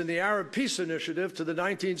reference in the Arab Peace Initiative to the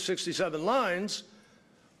 1967 lines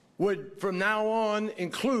would from now on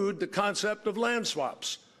include the concept of land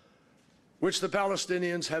swaps, which the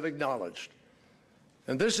Palestinians have acknowledged.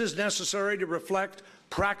 And this is necessary to reflect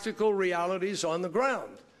practical realities on the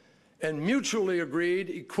ground and mutually agreed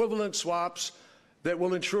equivalent swaps that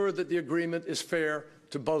will ensure that the agreement is fair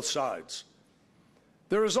to both sides.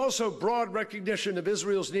 There is also broad recognition of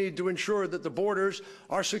Israel's need to ensure that the borders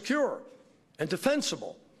are secure and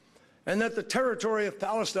defensible, and that the territory of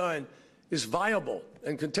Palestine is viable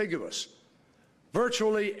and contiguous.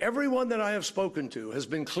 Virtually everyone that I have spoken to has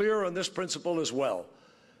been clear on this principle as well.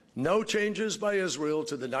 No changes by Israel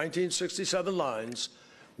to the 1967 lines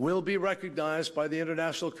will be recognized by the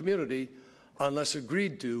international community unless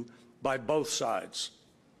agreed to by both sides.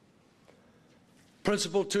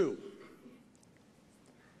 Principle two: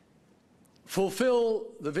 fulfill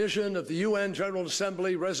the vision of the UN General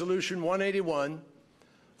Assembly Resolution 181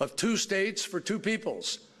 of 2 states for 2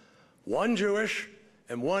 peoples, one Jewish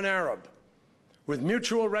and one Arab, with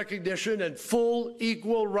mutual recognition and full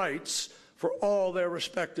equal rights for all their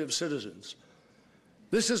respective citizens.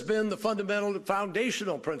 This has been the fundamental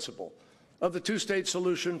foundational principle of the 2-state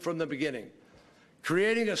solution from the beginning,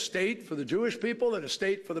 creating a state for the Jewish people and a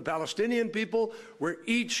state for the Palestinian people where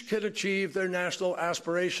each can achieve their national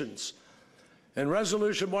aspirations. And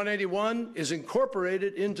Resolution 181 is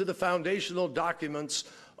incorporated into the foundational documents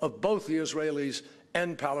of both the Israelis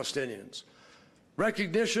and Palestinians.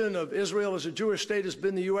 Recognition of Israel as a Jewish state has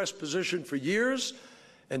been the U.S. position for years,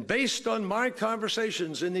 and based on my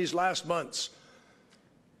conversations in these last months,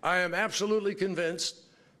 I am absolutely convinced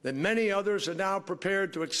that many others are now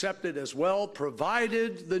prepared to accept it as well,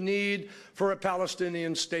 provided the need for a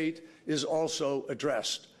Palestinian state is also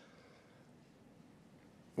addressed.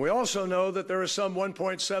 We also know that there are some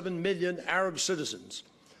 1.7 million Arab citizens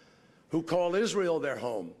who call Israel their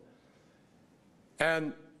home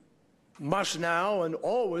and must now and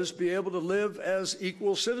always be able to live as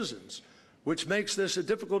equal citizens, which makes this a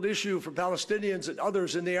difficult issue for Palestinians and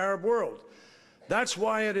others in the Arab world. That's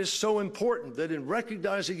why it is so important that in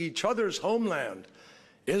recognizing each other's homeland,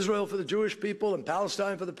 Israel for the Jewish people and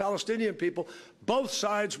Palestine for the Palestinian people, both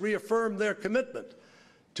sides reaffirm their commitment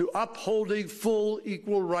to upholding full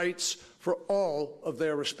equal rights for all of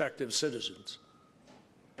their respective citizens.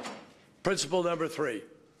 Principle number 3,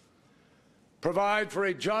 provide for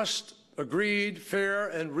a just, agreed, fair,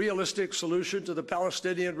 and realistic solution to the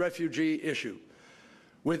Palestinian refugee issue,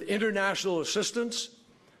 with international assistance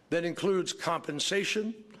that includes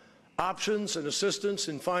compensation, options and assistance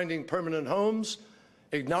in finding permanent homes,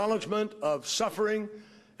 acknowledgement of suffering,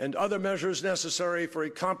 and other measures necessary for a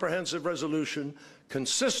comprehensive resolution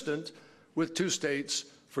consistent with two states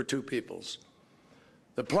for two peoples.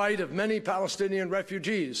 The plight of many Palestinian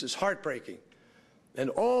refugees is heartbreaking, and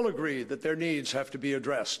all agree that their needs have to be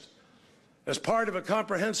addressed. As part of a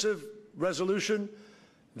comprehensive resolution,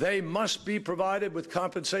 they must be provided with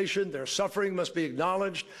compensation, their suffering must be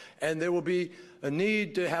acknowledged, and there will be a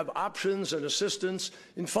need to have options and assistance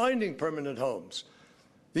in finding permanent homes.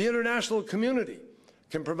 The international community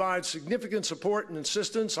can provide significant support and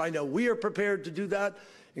assistance. I know we are prepared to do that,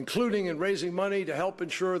 including in raising money to help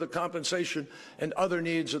ensure the compensation and other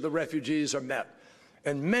needs of the refugees are met.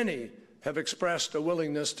 And many have expressed a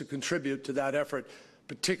willingness to contribute to that effort,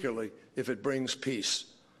 particularly if it brings peace.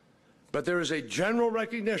 But there is a general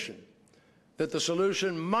recognition that the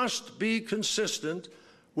solution must be consistent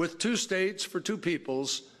with two states for two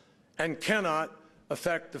peoples and cannot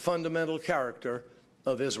affect the fundamental character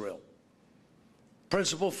of Israel.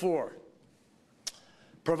 Principle 4,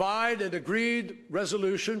 provide an agreed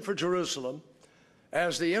resolution for Jerusalem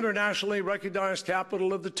as the internationally recognized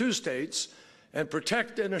capital of the two states and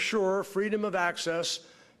protect and assure freedom of access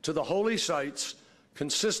to the holy sites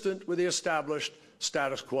consistent with the established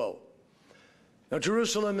status quo. Now,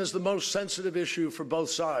 Jerusalem is the most sensitive issue for both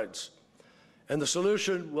sides, and the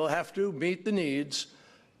solution will have to meet the needs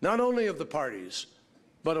not only of the parties,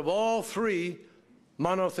 but of all three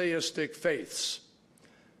monotheistic faiths.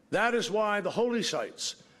 That is why the holy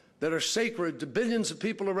sites that are sacred to billions of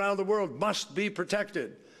people around the world must be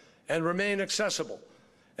protected and remain accessible,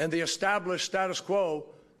 and the established status quo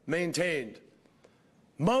maintained.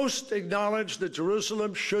 Most acknowledge that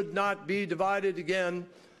Jerusalem should not be divided again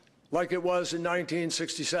like it was in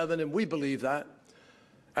 1967, and we believe that.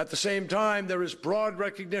 At the same time, there is broad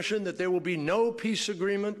recognition that there will be no peace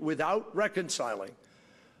agreement without reconciling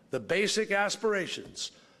the basic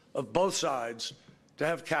aspirations of both sides to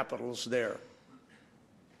have capitals there.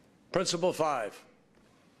 Principle 5,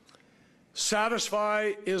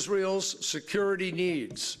 satisfy Israel's security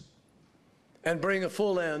needs and bring a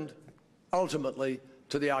full end, ultimately,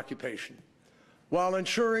 to the occupation, while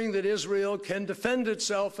ensuring that Israel can defend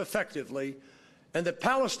itself effectively and that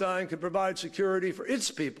Palestine can provide security for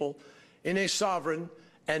its people in a sovereign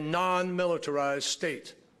and non-militarized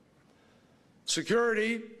state.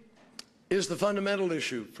 Security is the fundamental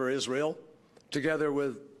issue for Israel, together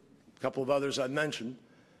with a couple of others I mentioned,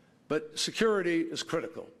 but security is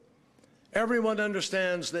critical. Everyone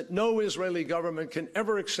understands that no Israeli government can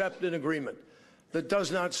ever accept an agreement that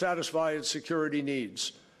does not satisfy its security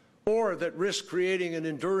needs, or that risks creating an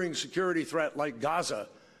enduring security threat like Gaza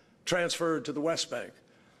transferred to the West Bank.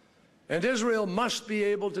 And Israel must be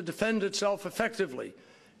able to defend itself effectively,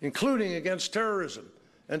 including against terrorism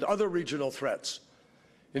and other regional threats.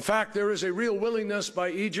 In fact, there is a real willingness by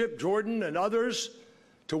Egypt, Jordan, and others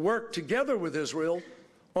to work together with Israel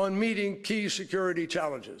on meeting key security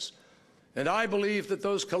challenges. And I believe that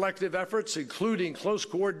those collective efforts, including close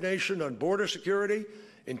coordination on border security,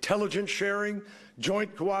 intelligence sharing,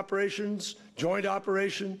 joint cooperations, joint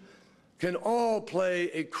operation, can all play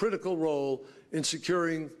a critical role in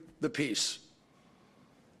securing the peace.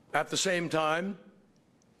 At the same time,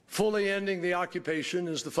 fully ending the occupation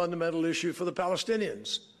is the fundamental issue for the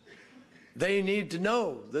Palestinians. They need to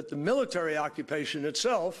know that the military occupation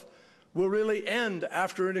itself will really end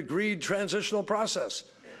after an agreed transitional process.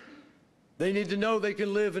 They need to know they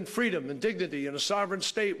can live in freedom and dignity in a sovereign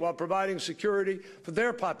state while providing security for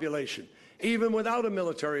their population, even without a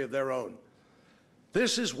military of their own.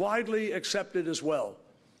 This is widely accepted as well.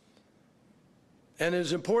 And it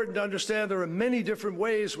is important to understand there are many different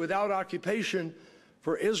ways without occupation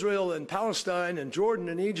for Israel and Palestine and Jordan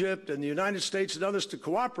and Egypt and the United States and others to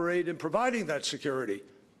cooperate in providing that security.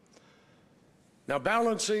 Now,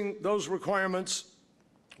 balancing those requirements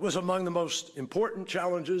was among the most important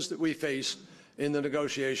challenges that we faced in the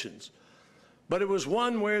negotiations. But it was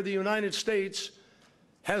one where the United States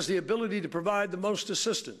has the ability to provide the most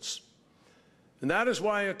assistance. And that is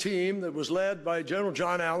why a team that was led by General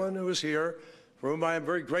John Allen, who is here, for whom I am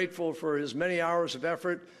very grateful for his many hours of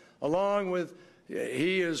effort, along with,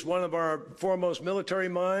 he is one of our foremost military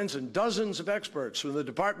minds, and dozens of experts from the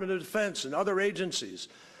Department of Defense and other agencies,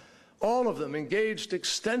 all of them engaged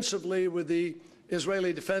extensively with the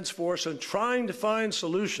Israeli Defense Force on trying to find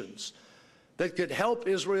solutions that could help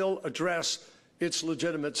Israel address its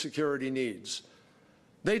legitimate security needs.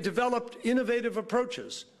 They developed innovative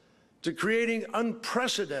approaches to creating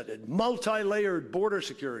unprecedented, multi-layered border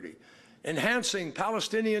security, enhancing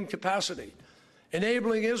Palestinian capacity,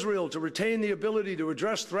 enabling Israel to retain the ability to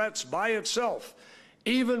address threats by itself,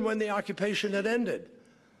 even when the occupation had ended,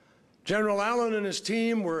 General Allen and his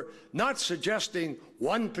team were not suggesting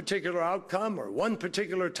one particular outcome or one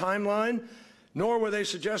particular timeline, nor were they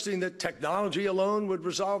suggesting that technology alone would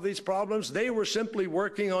resolve these problems. They were simply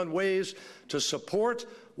working on ways to support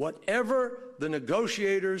whatever the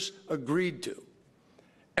negotiators agreed to.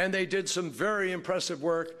 And they did some very impressive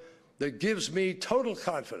work that gives me total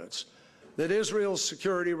confidence that Israel's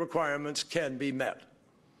security requirements can be met.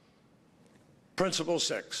 Principle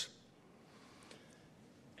 6.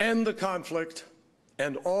 End the conflict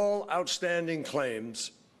and all outstanding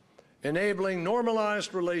claims, enabling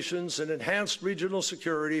normalized relations and enhanced regional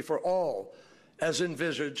security for all, as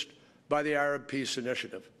envisaged by the Arab Peace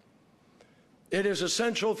Initiative. It is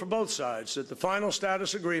essential for both sides that the final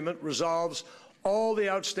status agreement resolves all the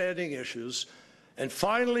outstanding issues and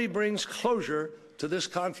finally brings closure to this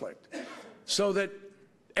conflict so that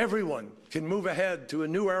everyone can move ahead to a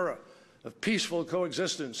new era of peaceful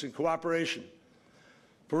coexistence and cooperation.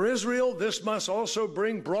 For Israel, this must also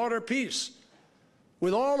bring broader peace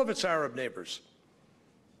with all of its Arab neighbors.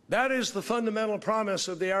 That is the fundamental promise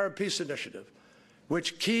of the Arab Peace Initiative,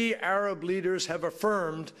 which key Arab leaders have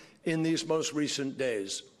affirmed in these most recent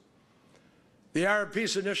days. The Arab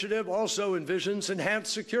Peace Initiative also envisions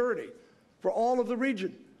enhanced security for all of the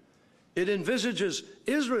region. It envisages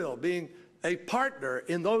Israel being a partner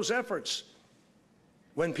in those efforts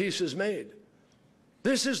when peace is made.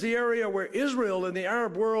 This is the area where Israel and the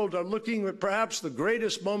Arab world are looking at perhaps the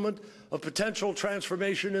greatest moment of potential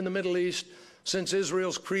transformation in the Middle East since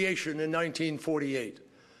Israel's creation in 1948.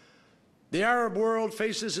 The Arab world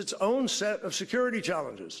faces its own set of security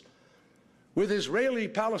challenges. With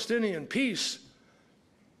Israeli-Palestinian peace,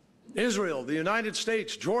 Israel, the United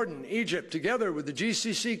States, Jordan, Egypt, together with the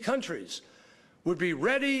GCC countries, would be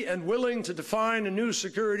ready and willing to define a new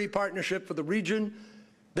security partnership for the region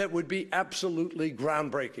that would be absolutely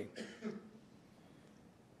groundbreaking.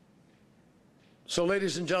 So,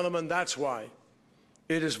 ladies and gentlemen, that's why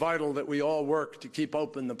it is vital that we all work to keep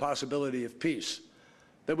open the possibility of peace,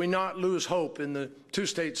 that we not lose hope in the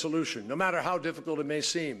two-state solution, no matter how difficult it may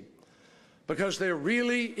seem, because there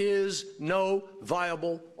really is no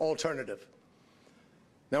viable alternative.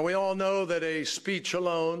 Now, we all know that a speech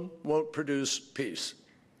alone won't produce peace.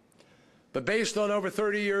 But based on over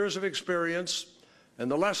 30 years of experience and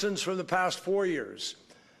the lessons from the past 4 years,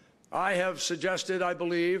 I have suggested, I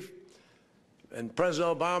believe, and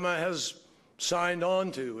President Obama has signed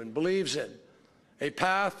on to and believes in, a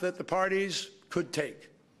path that the parties could take.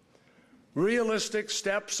 Realistic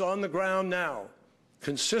steps on the ground now,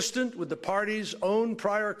 consistent with the parties' own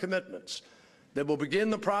prior commitments, that will begin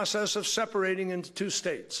the process of separating into two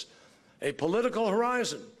states, a political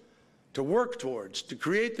horizon to work towards, to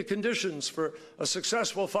create the conditions for a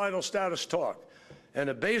successful final status talk, and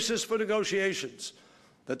a basis for negotiations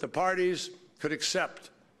that the parties could accept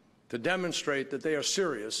to demonstrate that they are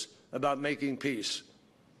serious about making peace.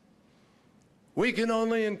 We can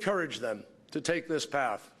only encourage them to take this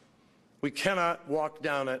path. We cannot walk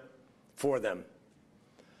down it for them.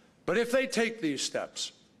 But if they take these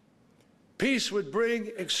steps, peace would bring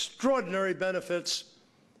extraordinary benefits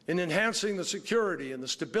in enhancing the security and the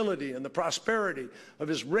stability and the prosperity of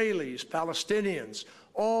Israelis, Palestinians,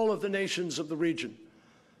 all of the nations of the region.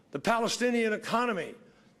 The Palestinian economy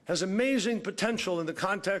has amazing potential in the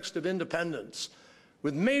context of independence,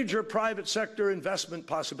 with major private sector investment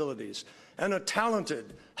possibilities and a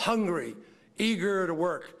talented, hungry, eager to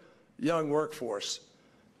work young workforce.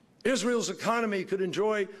 Israel's economy could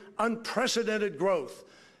enjoy unprecedented growth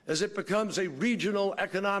as it becomes a regional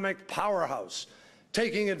economic powerhouse,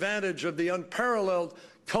 taking advantage of the unparalleled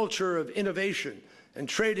culture of innovation and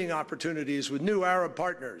trading opportunities with new Arab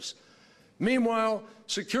partners. Meanwhile,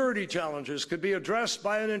 security challenges could be addressed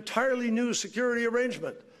by an entirely new security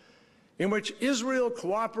arrangement in which Israel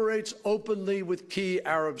cooperates openly with key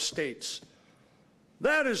Arab states.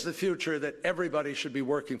 That is the future that everybody should be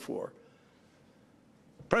working for.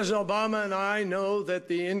 President Obama and I know that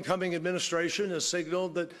the incoming administration has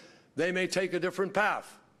signaled that they may take a different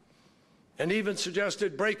path, and even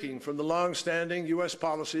suggested breaking from the long-standing U.S.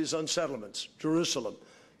 policies on settlements, Jerusalem,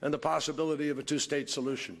 and the possibility of a two-state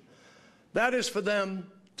solution. That is for them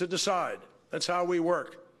to decide. That's how we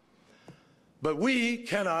work. But we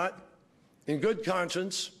cannot, in good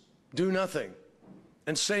conscience, do nothing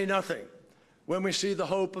and say nothing when we see the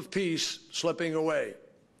hope of peace slipping away.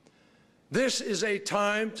 This is a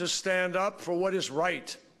time to stand up for what is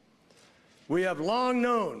right. We have long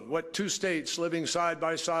known what two states living side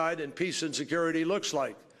by side in peace and security looks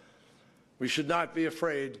like. We should not be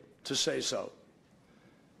afraid to say so.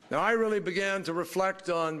 Now, I really began to reflect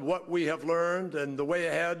on what we have learned and the way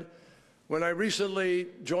ahead when I recently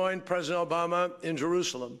joined President Obama in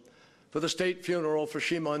Jerusalem for the state funeral for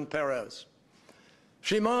Shimon Peres.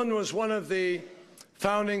 Shimon was one of the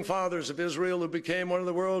founding fathers of Israel who became one of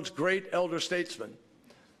the world's great elder statesmen.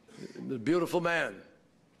 A beautiful man.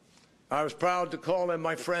 I was proud to call him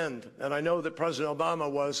my friend, and I know that President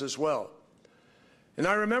Obama was as well. And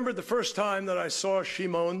I remember the first time that I saw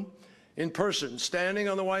Shimon in person, standing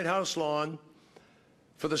on the White House lawn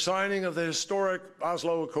for the signing of the historic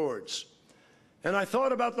Oslo Accords. And I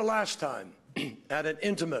thought about the last time at an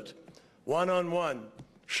intimate, one-on-one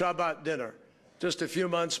Shabbat dinner, just a few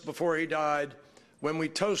months before he died, when we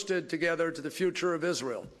toasted together to the future of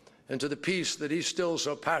Israel and to the peace that he still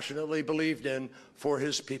so passionately believed in for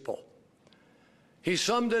his people. He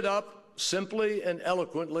summed it up simply and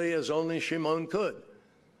eloquently as only Shimon could.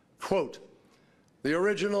 Quote, "The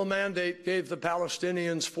original mandate gave the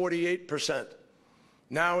Palestinians 48%.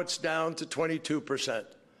 Now it's down to 22%.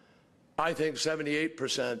 I think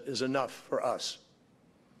 78% is enough for us."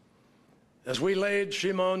 As we laid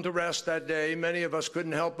Shimon to rest that day, many of us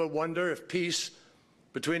couldn't help but wonder if peace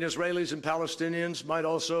between Israelis and Palestinians might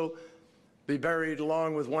also be buried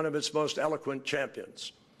along with one of its most eloquent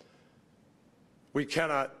champions. We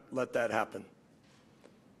cannot let that happen.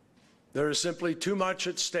 There is simply too much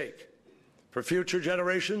at stake for future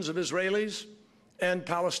generations of Israelis and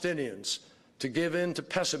Palestinians to give in to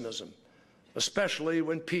pessimism, especially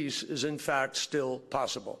when peace is in fact still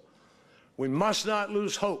possible. We must not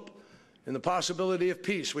lose hope in the possibility of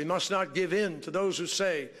peace. We must not give in to those who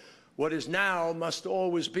say what is now must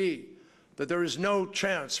always be, that there is no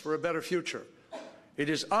chance for a better future. It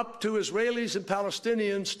is up to Israelis and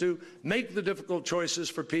Palestinians to make the difficult choices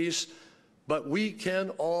for peace, but we can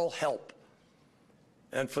all help.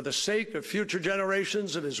 And for the sake of future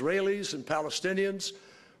generations of Israelis and Palestinians,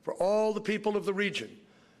 for all the people of the region,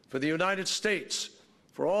 for the United States,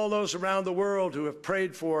 for all those around the world who have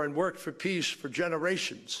prayed for and worked for peace for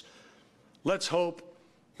generations, let's hope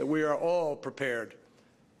that we are all prepared,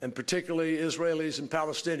 and particularly Israelis and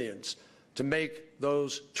Palestinians, to make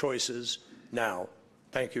those choices now.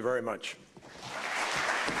 Thank you very much.